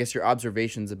 I guess your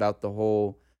observations about the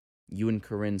whole you and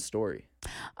Corinne story.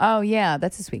 Oh yeah,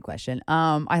 that's a sweet question.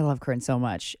 I love Corinne so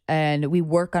much, and we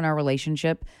work on our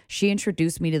relationship. She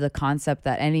introduced me to the concept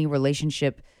that any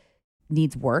relationship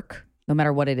needs work, no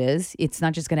matter what it is. It's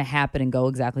not just going to happen and go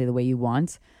exactly the way you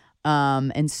want.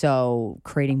 And so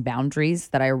creating boundaries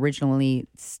that I originally,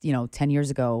 10 years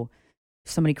ago,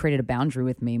 somebody created a boundary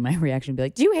with me. My reaction would be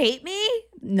like, "Do you hate me?"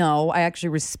 No, I actually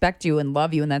respect you and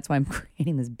love you, and that's why I'm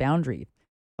creating this boundary.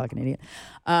 Fucking idiot.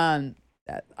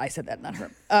 I said that, not her.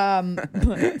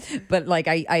 But like,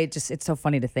 I just, it's so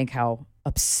funny to think how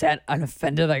upset and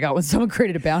offended I got when someone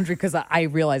created a boundary, because I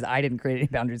realized I didn't create any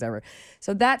boundaries ever.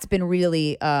 So that's been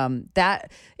really,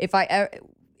 that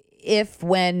if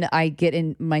when I get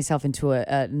in myself into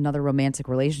another romantic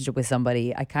relationship with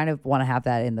somebody, I kind of want to have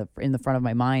that in the front of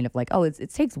my mind of like, oh,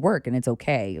 it takes work and it's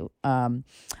okay.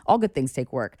 All good things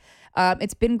take work.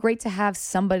 It's been great to have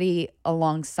somebody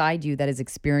alongside you that has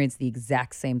experienced the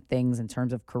exact same things in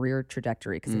terms of career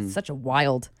trajectory, because it's such a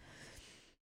wild,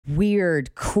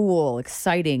 weird, cool,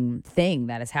 exciting thing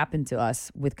that has happened to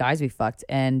us with guys we fucked,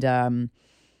 and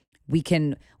we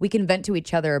can vent to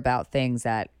each other about things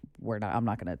that I'm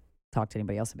not going to talk to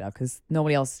anybody else about, because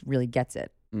nobody else really gets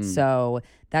it. So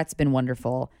that's been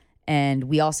wonderful. And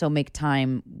we also make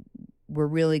time. We're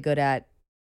really good at,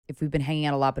 if we've been hanging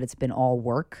out a lot, but it's been all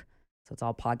work, so it's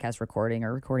all podcast recording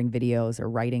or recording videos or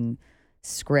writing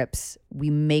scripts, we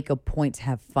make a point to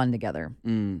have fun together.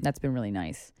 That's been really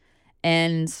nice.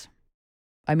 And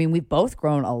I mean, we've both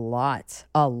grown a lot.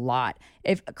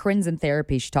 If Corinne's in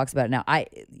therapy, she talks about it now.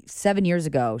 7 years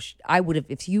ago, I would have,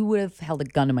 if you would have held a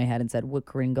gun to my head and said, "Would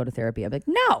Corinne go to therapy?" I'd be like,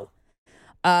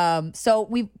 no. So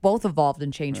we've both evolved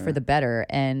and changed for the better.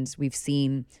 And we've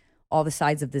seen all the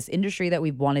sides of this industry that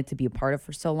we've wanted to be a part of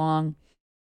for so long.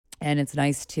 And it's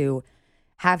nice to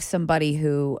have somebody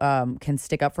who can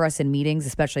stick up for us in meetings,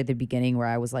 especially at the beginning, where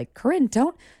I was like, "Corinne,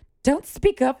 don't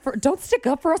stick up for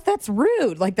us. That's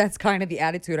rude." Like, that's kind of the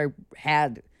attitude I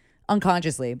had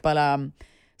unconsciously. But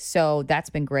so that's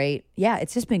been great. Yeah,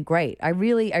 it's just been great. I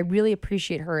really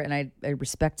appreciate her, and I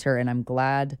respect her, and I'm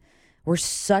glad. We're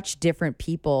such different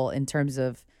people in terms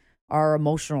of our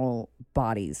emotional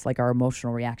bodies, like our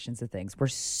emotional reactions to things. We're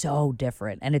so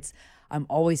different, and I'm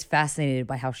always fascinated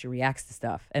by how she reacts to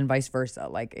stuff, and vice versa.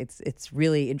 Like, it's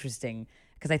really interesting,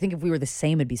 because I think if we were the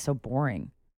same, it'd be so boring.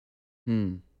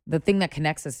 The thing that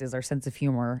connects us is our sense of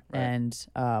humor, and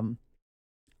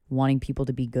wanting people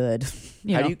to be good.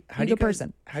 How do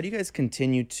you guys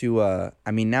continue to?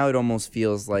 I mean, now it almost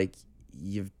feels like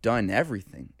you've done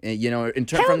everything. You know, in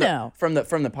terms from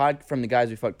the Guys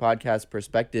We Fuck podcast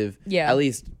perspective. Yeah. At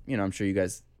least, you know, I'm sure you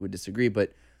guys would disagree,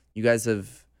 but you guys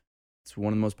have. It's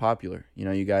one of the most popular. You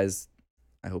know, you guys.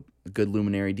 I hope a good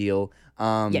Luminary deal.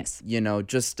 Yes. You know,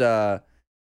 just how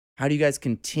do you guys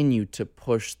continue to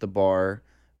push the bar,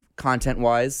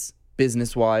 content-wise,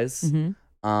 business-wise,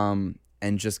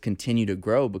 and just continue to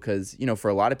grow? Because, you know, for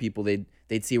a lot of people, they'd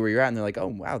see where you're at and they're like, "Oh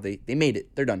wow, they made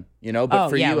it, they're done." You know, but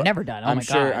for you, we're never done.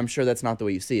 I'm sure that's not the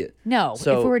way you see it. No,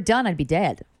 So, if we were done, I'd be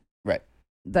dead. right.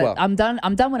 But I'm done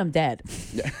when I'm dead.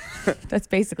 Yeah. That's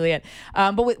basically it.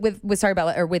 But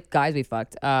with Guys We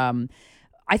Fucked,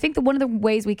 I think that one of the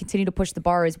ways we continue to push the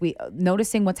bar is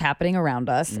noticing what's happening around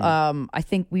us. I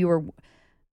think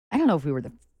I don't know if we were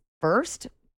the first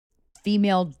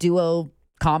female duo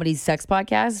comedy sex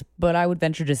podcast, but I would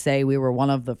venture to say we were one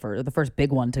of the first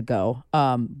big one to go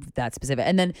that specific.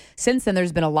 And then since then,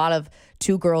 there's been a lot of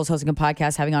two girls hosting a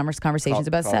podcast, having honest conversations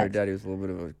about Call sex. Her Daddy was a little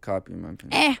bit of a copy, in my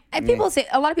opinion.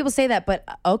 A lot of people say that, but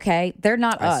okay, they're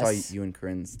not us. I saw you and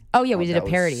Corinne's. Oh yeah, we did a that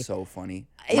parody. Was so funny.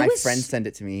 It My was- friend sent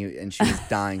it to me, and she was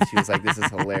dying. She was like, "This is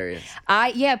hilarious."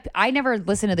 I never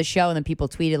listened to the show, and then people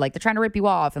tweeted like, "They're trying to rip you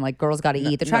off," and like, "Girls got to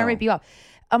eat." They're trying to rip you off.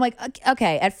 I'm like,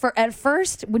 okay. At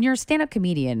first, when you're a stand-up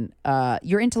comedian,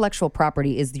 your intellectual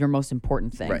property is your most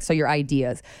important thing. Right. So your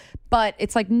ideas, but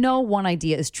it's like no one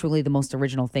idea is truly the most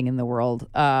original thing in the world.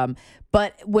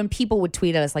 But when people would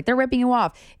tweet at us like they're ripping you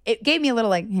off, it gave me a little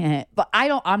like, but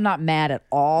I'm not mad at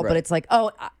all. Right. But it's like,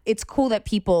 oh, it's cool that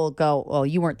people go, well,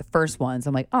 you weren't the first ones.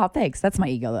 I'm like, oh, thanks. That's my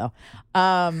ego though.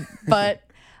 But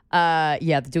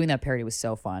Yeah, doing that parody was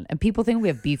so fun. And people think we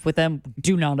have beef with them.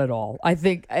 Do not at all. I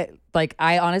think,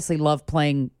 I honestly love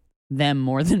playing them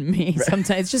more than me.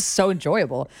 Sometimes it's just so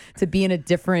enjoyable to be in a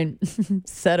different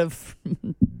set of,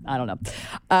 I don't know.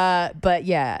 But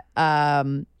yeah,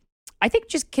 I think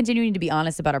just continuing to be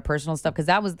honest about our personal stuff, because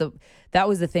that was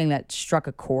the thing that struck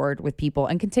a chord with people,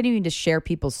 and continuing to share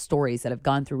people's stories that have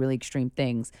gone through really extreme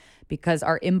things, because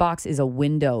our inbox is a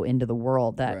window into the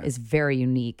world that is very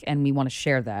unique, and we want to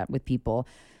share that with people.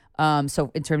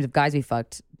 So in terms of Guys We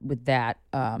Fucked, with that,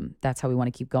 that's how we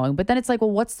want to keep going. But then it's like, well,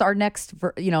 what's our next,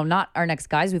 not our next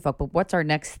Guys We Fucked, but what's our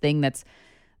next thing that's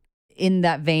in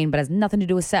that vein but has nothing to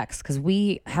do with sex? Because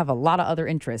we have a lot of other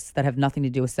interests that have nothing to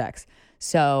do with sex.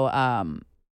 So,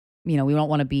 we don't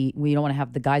want to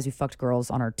have the Guys We Fucked girls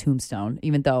on our tombstone,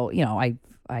 even though, I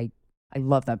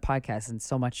love that podcast, and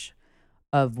so much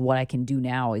of what I can do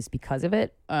now is because of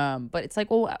it. But it's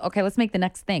like, well, okay, let's make the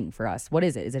next thing for us. What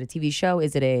is it? Is it a TV show?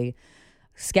 Is it a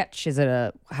sketch? Is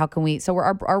it how can we, so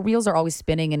our wheels are always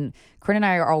spinning, and Corinne and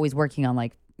I are always working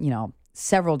on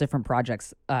several different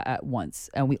projects at once,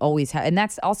 and we always have, and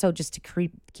that's also just to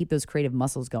keep those creative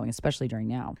muscles going, especially during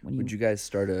now. Would you guys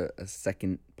start a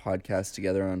second podcast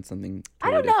together on something?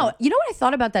 I don't know. Different? You know what I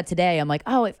thought about that today? I'm like,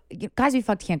 Guys We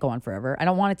Fucked can't go on forever. I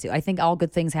don't want it to. I think all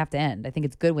good things have to end. I think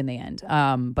it's good when they end.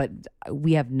 But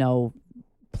we have no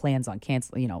plans on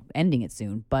ending it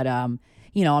soon. But I'm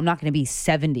not going to be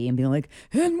 70 and be like,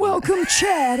 and welcome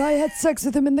Chad. I had sex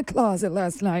with him in the closet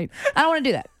last night. I don't want to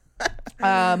do that.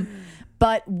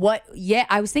 But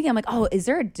I was thinking, I'm like, is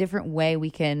there a different way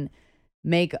we can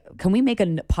make a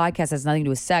podcast that has nothing to do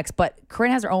with sex? But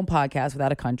Corinne has her own podcast,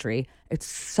 Without a Country. It's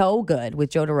so good, with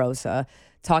Joe DeRosa,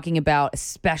 talking about,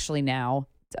 especially now,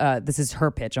 this is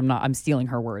her pitch. I'm stealing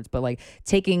her words, but like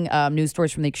taking news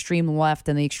stories from the extreme left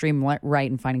and the extreme right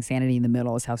and finding sanity in the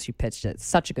middle is how she pitched it.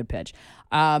 Such a good pitch.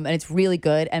 And it's really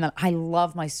good. And I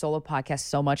love my solo podcast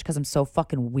so much because I'm so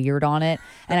fucking weird on it.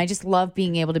 And I just love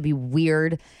being able to be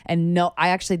weird. And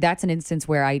that's an instance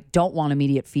where I don't want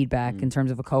immediate feedback in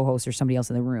terms of a co-host or somebody else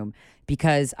in the room,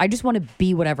 because I just want to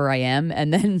be whatever I am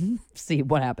and then see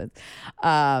what happens.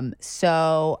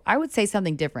 So I would say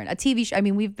something different. A TV show. I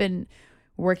mean, we've been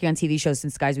working on TV shows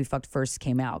since Guys We Fucked first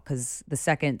came out, because the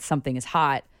second something is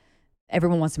hot,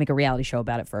 everyone wants to make a reality show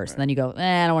about it first. Right. And then you go,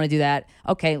 I don't want to do that.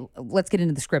 Okay, let's get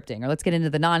into the scripting, or let's get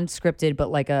into the non-scripted, but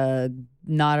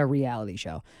not a reality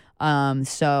show.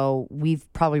 So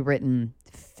we've probably written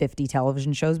 50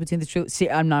 television shows between the two. See,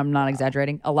 I'm not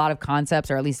exaggerating. A lot of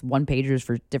concepts, or at least one-pagers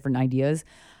for different ideas.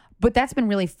 But that's been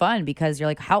really fun, because you're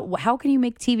like, how can you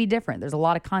make TV different? There's a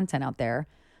lot of content out there.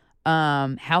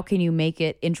 How can you make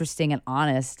it interesting and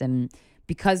honest? And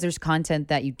because there's content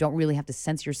that you don't really have to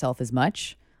censor yourself as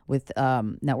much with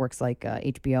networks like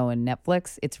HBO and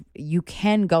Netflix, you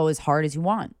can go as hard as you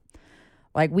want.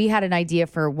 Like, we had an idea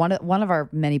for one of our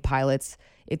many pilots.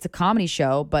 It's a comedy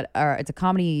show, but it's a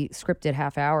comedy scripted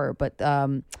half hour, but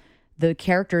the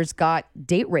characters got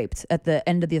date raped at the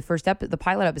end of the first the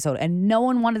pilot episode, and no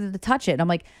one wanted to touch it. And I'm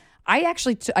like, I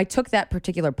actually I took that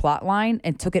particular plot line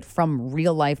and took it from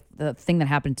real life, the thing that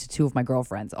happened to two of my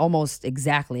girlfriends, almost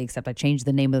exactly, except I changed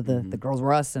the name of the girls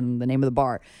were us and the name of the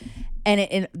bar.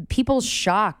 And people's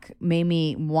shock made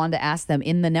me want to ask them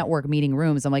in the network meeting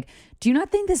rooms. I'm like, do you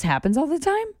not think this happens all the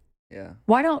time? Yeah.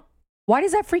 Why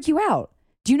does that freak you out?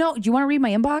 Do you want to read my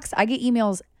inbox? I get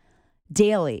emails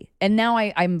daily. And now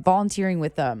I'm volunteering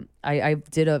with I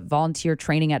did a volunteer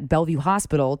training at Bellevue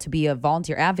Hospital to be a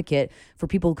volunteer advocate for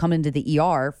people who come into the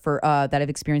ER for that have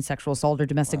experienced sexual assault or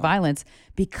domestic violence,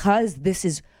 because this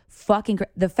is fucking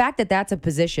the fact that that's a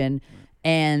position,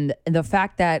 and the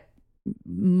fact that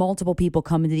multiple people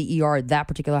come into the ER at that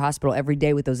particular hospital every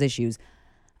day with those issues.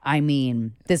 I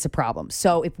mean, this is a problem.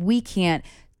 So if we can't,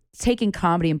 taking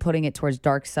comedy and putting it towards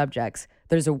dark subjects,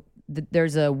 there's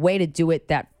a way to do it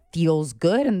that feels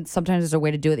good, and sometimes there's a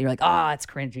way to do it that you're like, it's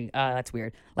cringy, that's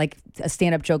weird. Like a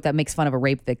stand-up joke that makes fun of a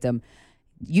rape victim.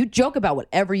 You joke about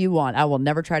whatever you want. I will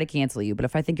never try to cancel you. But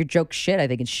if I think your joke's shit, I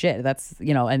think it's shit. That's,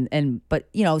 but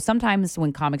sometimes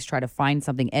when comics try to find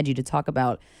something edgy to talk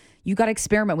about, you got to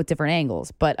experiment with different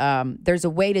angles. But there's a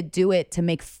way to do it to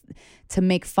make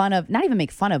fun of, not even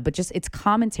make fun of, but just it's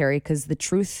commentary, because the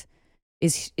truth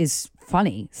is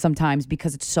funny sometimes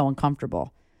because it's so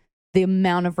uncomfortable. The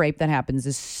amount of rape that happens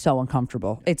is so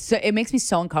uncomfortable. It makes me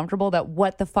so uncomfortable that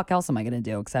what the fuck else am I going to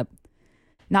do except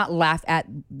not laugh at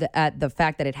the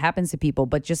fact that it happens to people,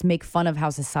 but just make fun of how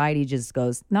society just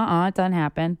goes, nuh-uh, it doesn't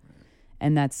happen.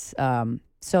 And that's,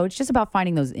 so it's just about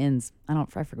finding those ends. I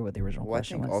forget what the original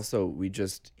question was. I think also we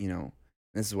just,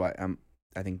 this is why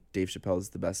I think Dave Chappelle is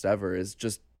the best ever, is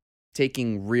just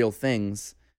taking real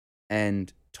things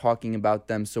and talking about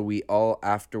them, so we all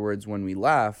afterwards when we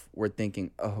laugh, we're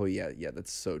thinking, oh yeah,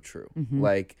 that's so true.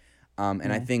 Like,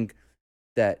 and I think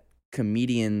that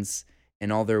comedians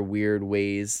in all their weird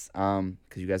ways, because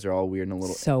you guys are all weird and a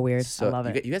little so weird. I love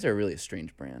it. You guys are really a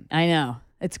strange brand. I know.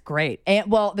 It's great.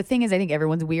 And well, the thing is, I think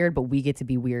everyone's weird, but we get to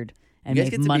be weird and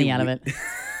make money out of it.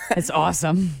 It's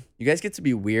awesome. You guys get to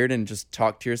be weird and just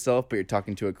talk to yourself, but you're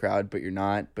talking to a crowd, but you're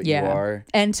not, but you are.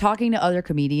 And talking to other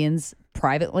comedians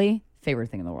privately, favorite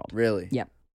thing in the world. Really? Yep.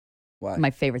 Why?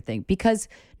 My favorite thing. Because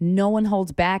no one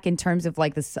holds back in terms of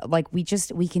like this, like we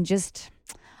can just,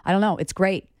 I don't know. It's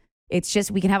great. It's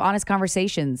just, we can have honest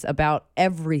conversations about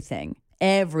everything.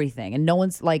 And no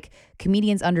one's like,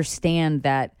 comedians understand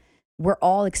that we're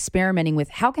all experimenting with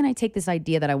how can I take this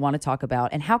idea that I want to talk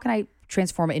about and how can I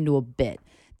transform it into a bit?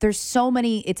 There's so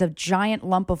many, it's a giant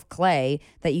lump of clay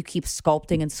that you keep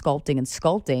sculpting and sculpting and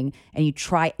sculpting, and you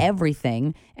try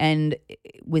everything. And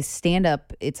with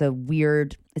stand-up, it's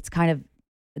kind of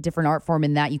a different art form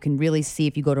in that you can really see,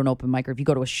 if you go to an open mic or if you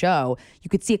go to a show,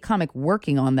 you could see a comic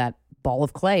working on that ball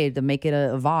of clay to make it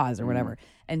a vase or whatever.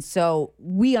 And so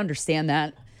we understand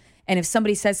that. And if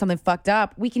somebody says something fucked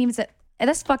up, we can even say, hey,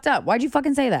 that's fucked up. Why'd you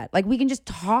fucking say that? Like, we can just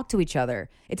talk to each other.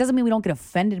 It doesn't mean we don't get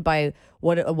offended by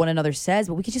what one another says,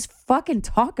 but we can just fucking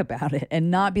talk about it and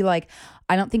not be like,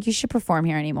 I don't think you should perform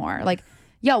here anymore. Like,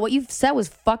 yo, what you said was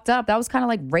fucked up. That was kind of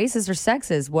like racist or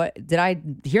sexist. What, did I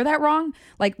hear that wrong?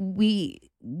 Like, we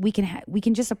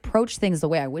can just approach things the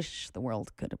way I wish the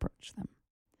world could approach them.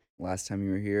 Last time you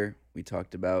were here, we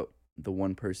talked about the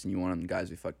one person you want on the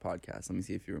Guys We Fuck podcast. Let me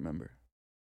see if you remember.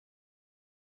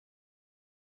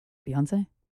 Beyonce?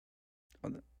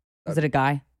 Was it a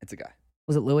guy? It's a guy.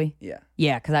 Was it Louis? Yeah.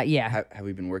 Yeah, because Have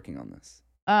we been working on this?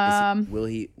 Will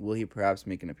he perhaps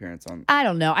make an appearance on? I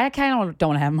don't know. I kind of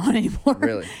don't have him on anymore.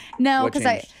 Really? No,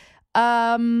 because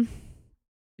Do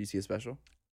you see a special?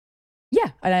 Yeah,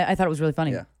 and I thought it was really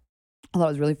funny. Yeah. I thought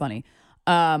it was really funny.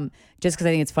 Just because I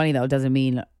think it's funny though doesn't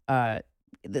mean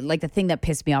like the thing that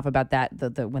pissed me off about that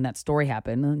the when that story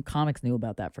happened, and comics knew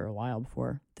about that for a while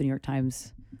before the New York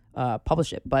Times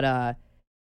published it. But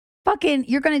fucking,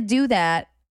 you're gonna do that.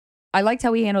 I liked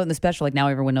how he handled it in the special. Like, now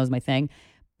everyone knows my thing.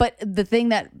 But the thing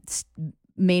that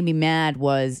made me mad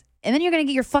was, and then you're gonna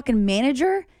get your fucking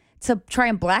manager to try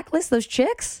and blacklist those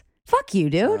chicks. Fuck you,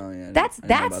 dude. Oh, yeah, that's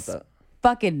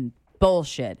fucking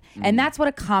bullshit. And that's what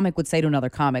a comic would say to another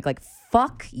comic. Like,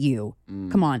 fuck you.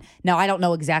 Come on. Now, I don't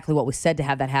know exactly what was said to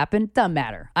have that happen. Doesn't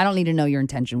matter. I don't need to know your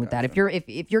intention with that. If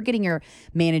you're getting your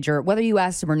manager, whether you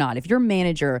asked him or not, if your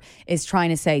manager is trying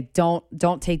to say,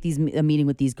 don't take a meeting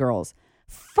with these girls,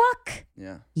 fuck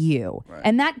you. Right.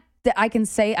 And that I can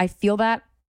say I feel that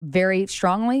very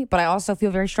strongly, but I also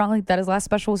feel very strongly that his last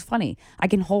special was funny. I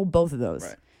can hold both of those.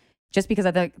 Right. Just because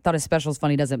I thought his special is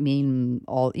funny doesn't mean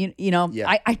all, you know,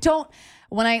 I don't,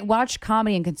 when I watch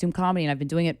comedy and consume comedy, and I've been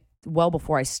doing it well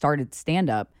before I started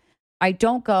stand-up, I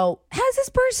don't go, has this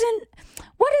person,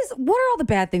 what are all the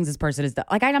bad things this person has done?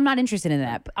 Like, I'm not interested in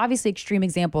that. But obviously, extreme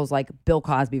examples like Bill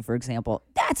Cosby, for example,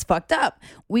 that's fucked up.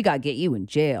 We got to get you in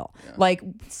jail. Yeah. Like,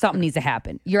 something needs to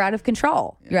happen. You're out of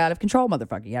control. Yeah. You're out of control,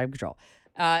 motherfucker. You're out of control.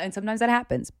 And sometimes that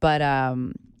happens. But, I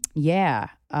would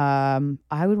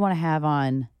want to have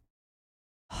on...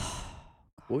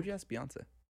 What would you ask Beyonce?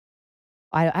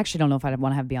 I actually don't know if I'd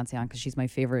want to have Beyonce on because she's my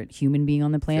favorite human being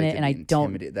on the planet, and I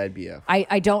don't. That'd be a.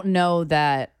 I don't know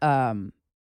that. I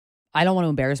don't want to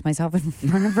embarrass myself in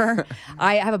front of her.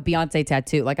 I have a Beyonce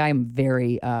tattoo. Like, I am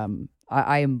very. I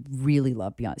am really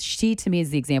love Beyonce. She to me is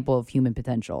the example of human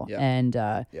potential, and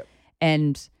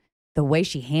and the way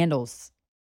she handles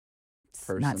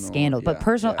personal, not scandals, but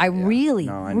personal. I really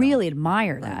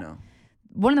admire that.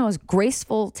 One of the most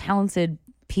graceful, talented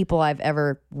people I've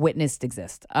ever witnessed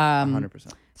exist.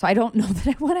 100%. So I don't know that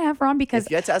I want to have her on because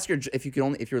if you had to ask her, if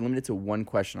you're limited to one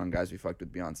question on Guys We Fucked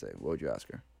with Beyonce, what would you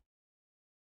ask her?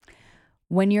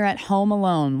 When you're at home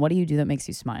alone, what do you do that makes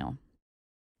you smile?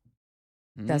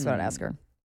 That's what I'd ask her.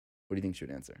 What do you think she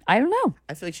would answer? I don't know.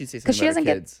 I feel like she'd say something because she doesn't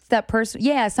get that person.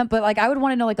 Yeah, but like I would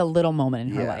want to know like a little moment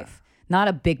in her life, not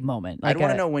a big moment. Like I'd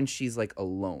want to know when she's like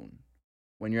alone.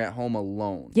 When you're at home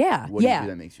alone. Yeah. What do you do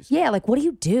that makes you smile? Yeah, like what do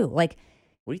you do? Like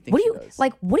what do you think she does?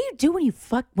 Like what do you do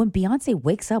when Beyonce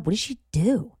wakes up? What does she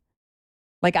do?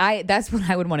 Like that's what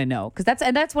I would want to know because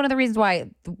that's one of the reasons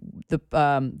why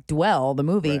the Dwell, the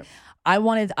movie, right.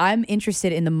 I'm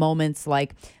interested in the moments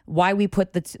like why we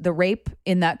put the rape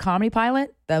in that comedy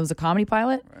pilot. That was a comedy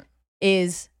pilot. Right.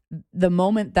 Is the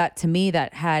moment that to me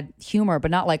that had humor, but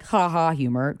not like ha ha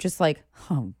humor, just like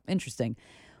interesting.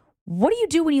 What do you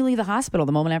do when you leave the hospital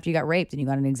the moment after you got raped and you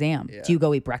got an exam? Yeah. Do you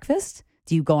go eat breakfast?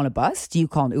 Do you go on a bus? Do you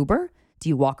call an Uber? Do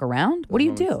you walk around? What do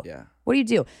you do? Yeah. What do you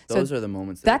do? Those are the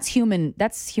moments. That's human.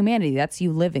 That's humanity. That's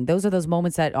you living. Those are those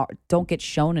moments that don't get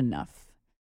shown enough.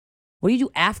 What do you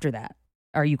do after that?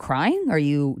 Are you crying?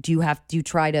 Do you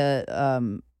try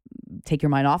to take your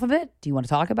mind off of it? Do you want to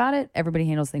talk about it? Everybody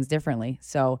handles things differently.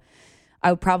 So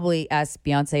I would probably ask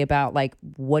Beyonce about like,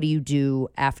 what do you do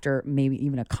after maybe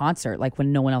even a concert, like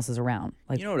when no one else is around?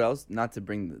 Like, you know what else? Not to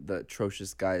bring the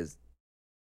atrocious guy's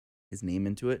his name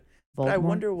into it, Voldemort? but I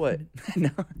wonder what. No,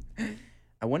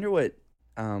 I wonder what.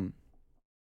 Talking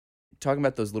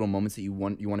about those little moments that you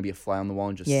want to be a fly on the wall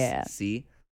and just see.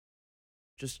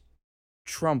 Just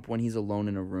Trump when he's alone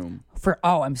in a room.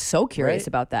 I'm so curious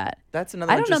about that. That's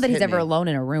another. I don't know that he's ever alone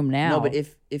in a room now. No, but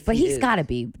if he's got to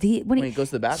be when he goes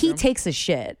to the bathroom, he takes a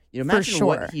shit. You know, imagine for sure.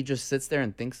 what he just sits there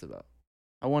and thinks about.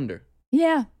 I wonder.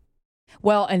 Yeah.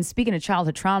 Well, and speaking of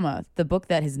childhood trauma, the book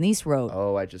that his niece wrote.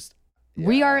 Oh,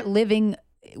 We are living.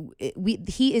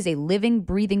 He is a living,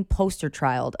 breathing poster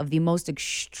child of the most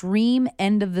extreme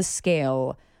end of the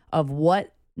scale of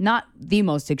what. Not the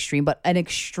most extreme, but an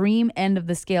extreme end of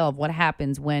the scale of what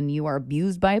happens when you are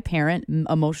abused by a parent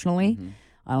emotionally. Mm-hmm.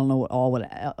 I don't know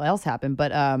what else happened,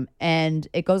 but and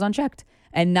it goes unchecked.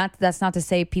 And that's not to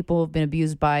say people have been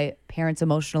abused by parents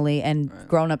emotionally and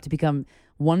grown up to become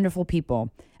wonderful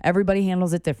people. Everybody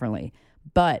handles it differently.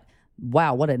 But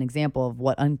wow, what an example of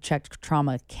what unchecked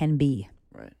trauma can be.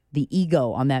 Right. The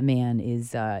ego on that man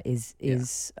is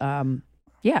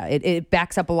it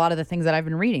backs up a lot of the things that I've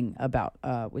been reading about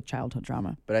with childhood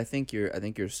trauma. But I think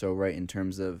you're so right in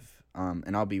terms of,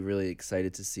 and I'll be really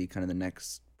excited to see kind of the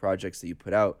next projects that you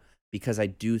put out, because I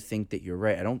do think that you're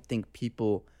right. I don't think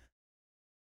people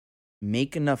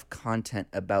make enough content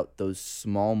about those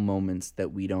small moments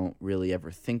that we don't really ever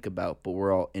think about, but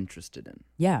we're all interested in.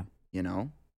 Yeah. You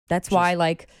know? That's why,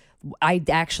 like, I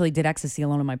actually did ecstasy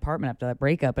alone in my apartment after that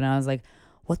breakup, and I was like,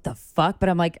 what the fuck? But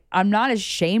I'm like, I'm not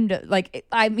ashamed. Like,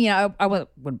 I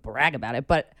wouldn't brag about it,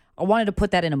 but I wanted to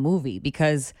put that in a movie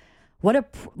because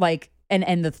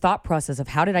and the thought process of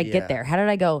how did I get there? How did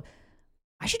I go,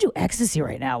 I should do ecstasy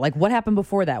right now? Like, what happened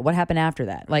before that? What happened after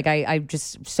that? Like, I'm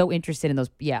just so interested in those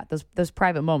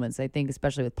private moments. I think,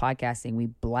 especially with podcasting, we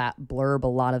blurb a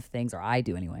lot of things, or I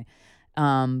do anyway.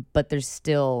 But there's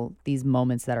still these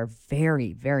moments that are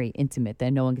very, very intimate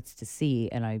that no one gets to see.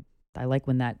 And I like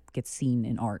when that gets seen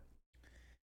in art.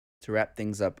 To wrap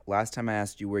things up, last time I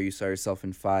asked you where you saw yourself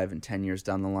in 5 and 10 years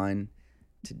down the line.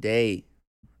 Today,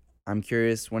 I'm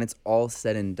curious, when it's all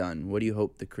said and done, what do you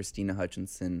hope the Krystyna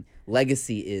Hutchinson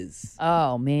legacy is?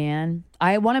 Oh, man.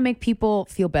 I want to make people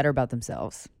feel better about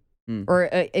themselves. Or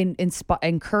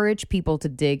encourage people to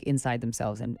dig inside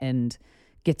themselves and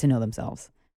get to know themselves.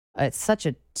 It's such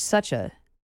a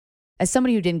as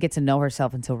somebody who didn't get to know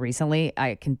herself until recently,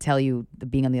 I can tell you,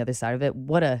 being on the other side of it,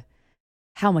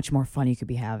 how much more fun you could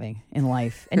be having in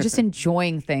life and just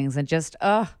enjoying things and just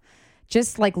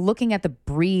like looking at the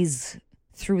breeze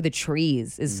through the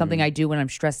trees is something I do when I'm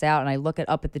stressed out, and I look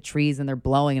up at the trees and they're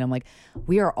blowing and I'm like,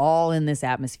 we are all in this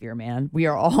atmosphere, man. We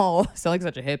are all sound like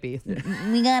such a hippie.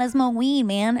 We gotta smoke weed,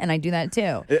 man. And I do that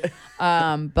too.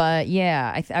 But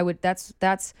yeah, I would,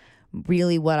 that's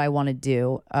really what I want to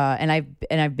do. And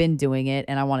I've been doing it,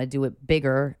 and I want to do it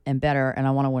bigger and better, and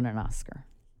I want to win an Oscar.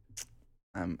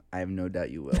 I have no doubt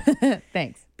you will.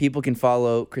 Thanks. People can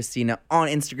follow Krystyna on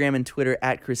Instagram and Twitter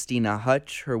at Krystyna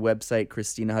Hutch. Her website,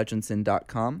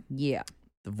 KrystynaHutchinson.com. Yeah.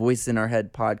 The Voice in Our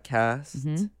Head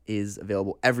podcast is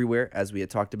available everywhere, as we had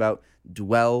talked about.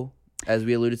 Dwell, as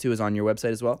we alluded to, is on your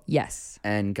website as well. Yes.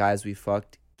 And Guys We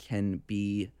Fucked can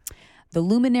be... The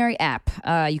Luminary app.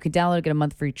 You can download it, get a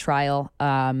month free trial,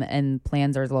 and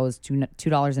plans are as low as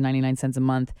 $2.99 a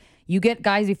month. You get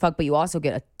Guys We Fuck, but you also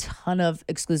get a ton of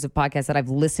exclusive podcasts that I've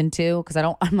listened to, because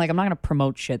I'm not going to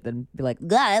promote shit and be like,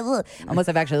 unless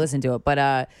I've actually listened to it.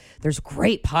 But there's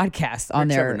great podcasts on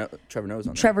there. Trevor Noah's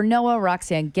on there. Trevor Noah,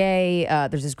 Roxanne Gay.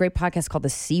 There's this great podcast called The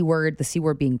C Word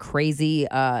being crazy,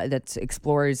 that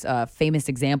explores famous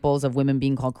examples of women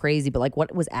being called crazy, but like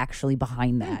what was actually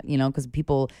behind that, you know, because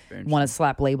people want to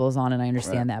slap labels on, and I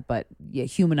understand that, but yeah,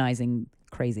 humanizing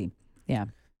crazy. Yeah.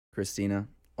 Krystyna,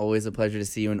 always a pleasure to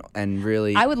see you, and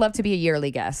really, I would love to be a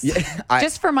yearly guest. Yeah,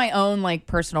 just for my own like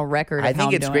personal record. I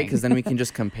think it's great because then we can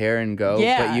just compare and go.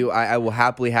 Yeah. But I will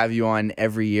happily have you on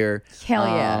every year. Hell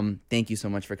yeah. Thank you so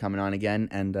much for coming on again,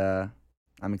 and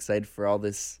I'm excited for all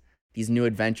these new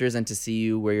adventures, and to see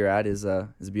you where you're at is a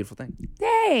beautiful thing.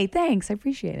 Hey, thanks. I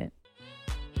appreciate it.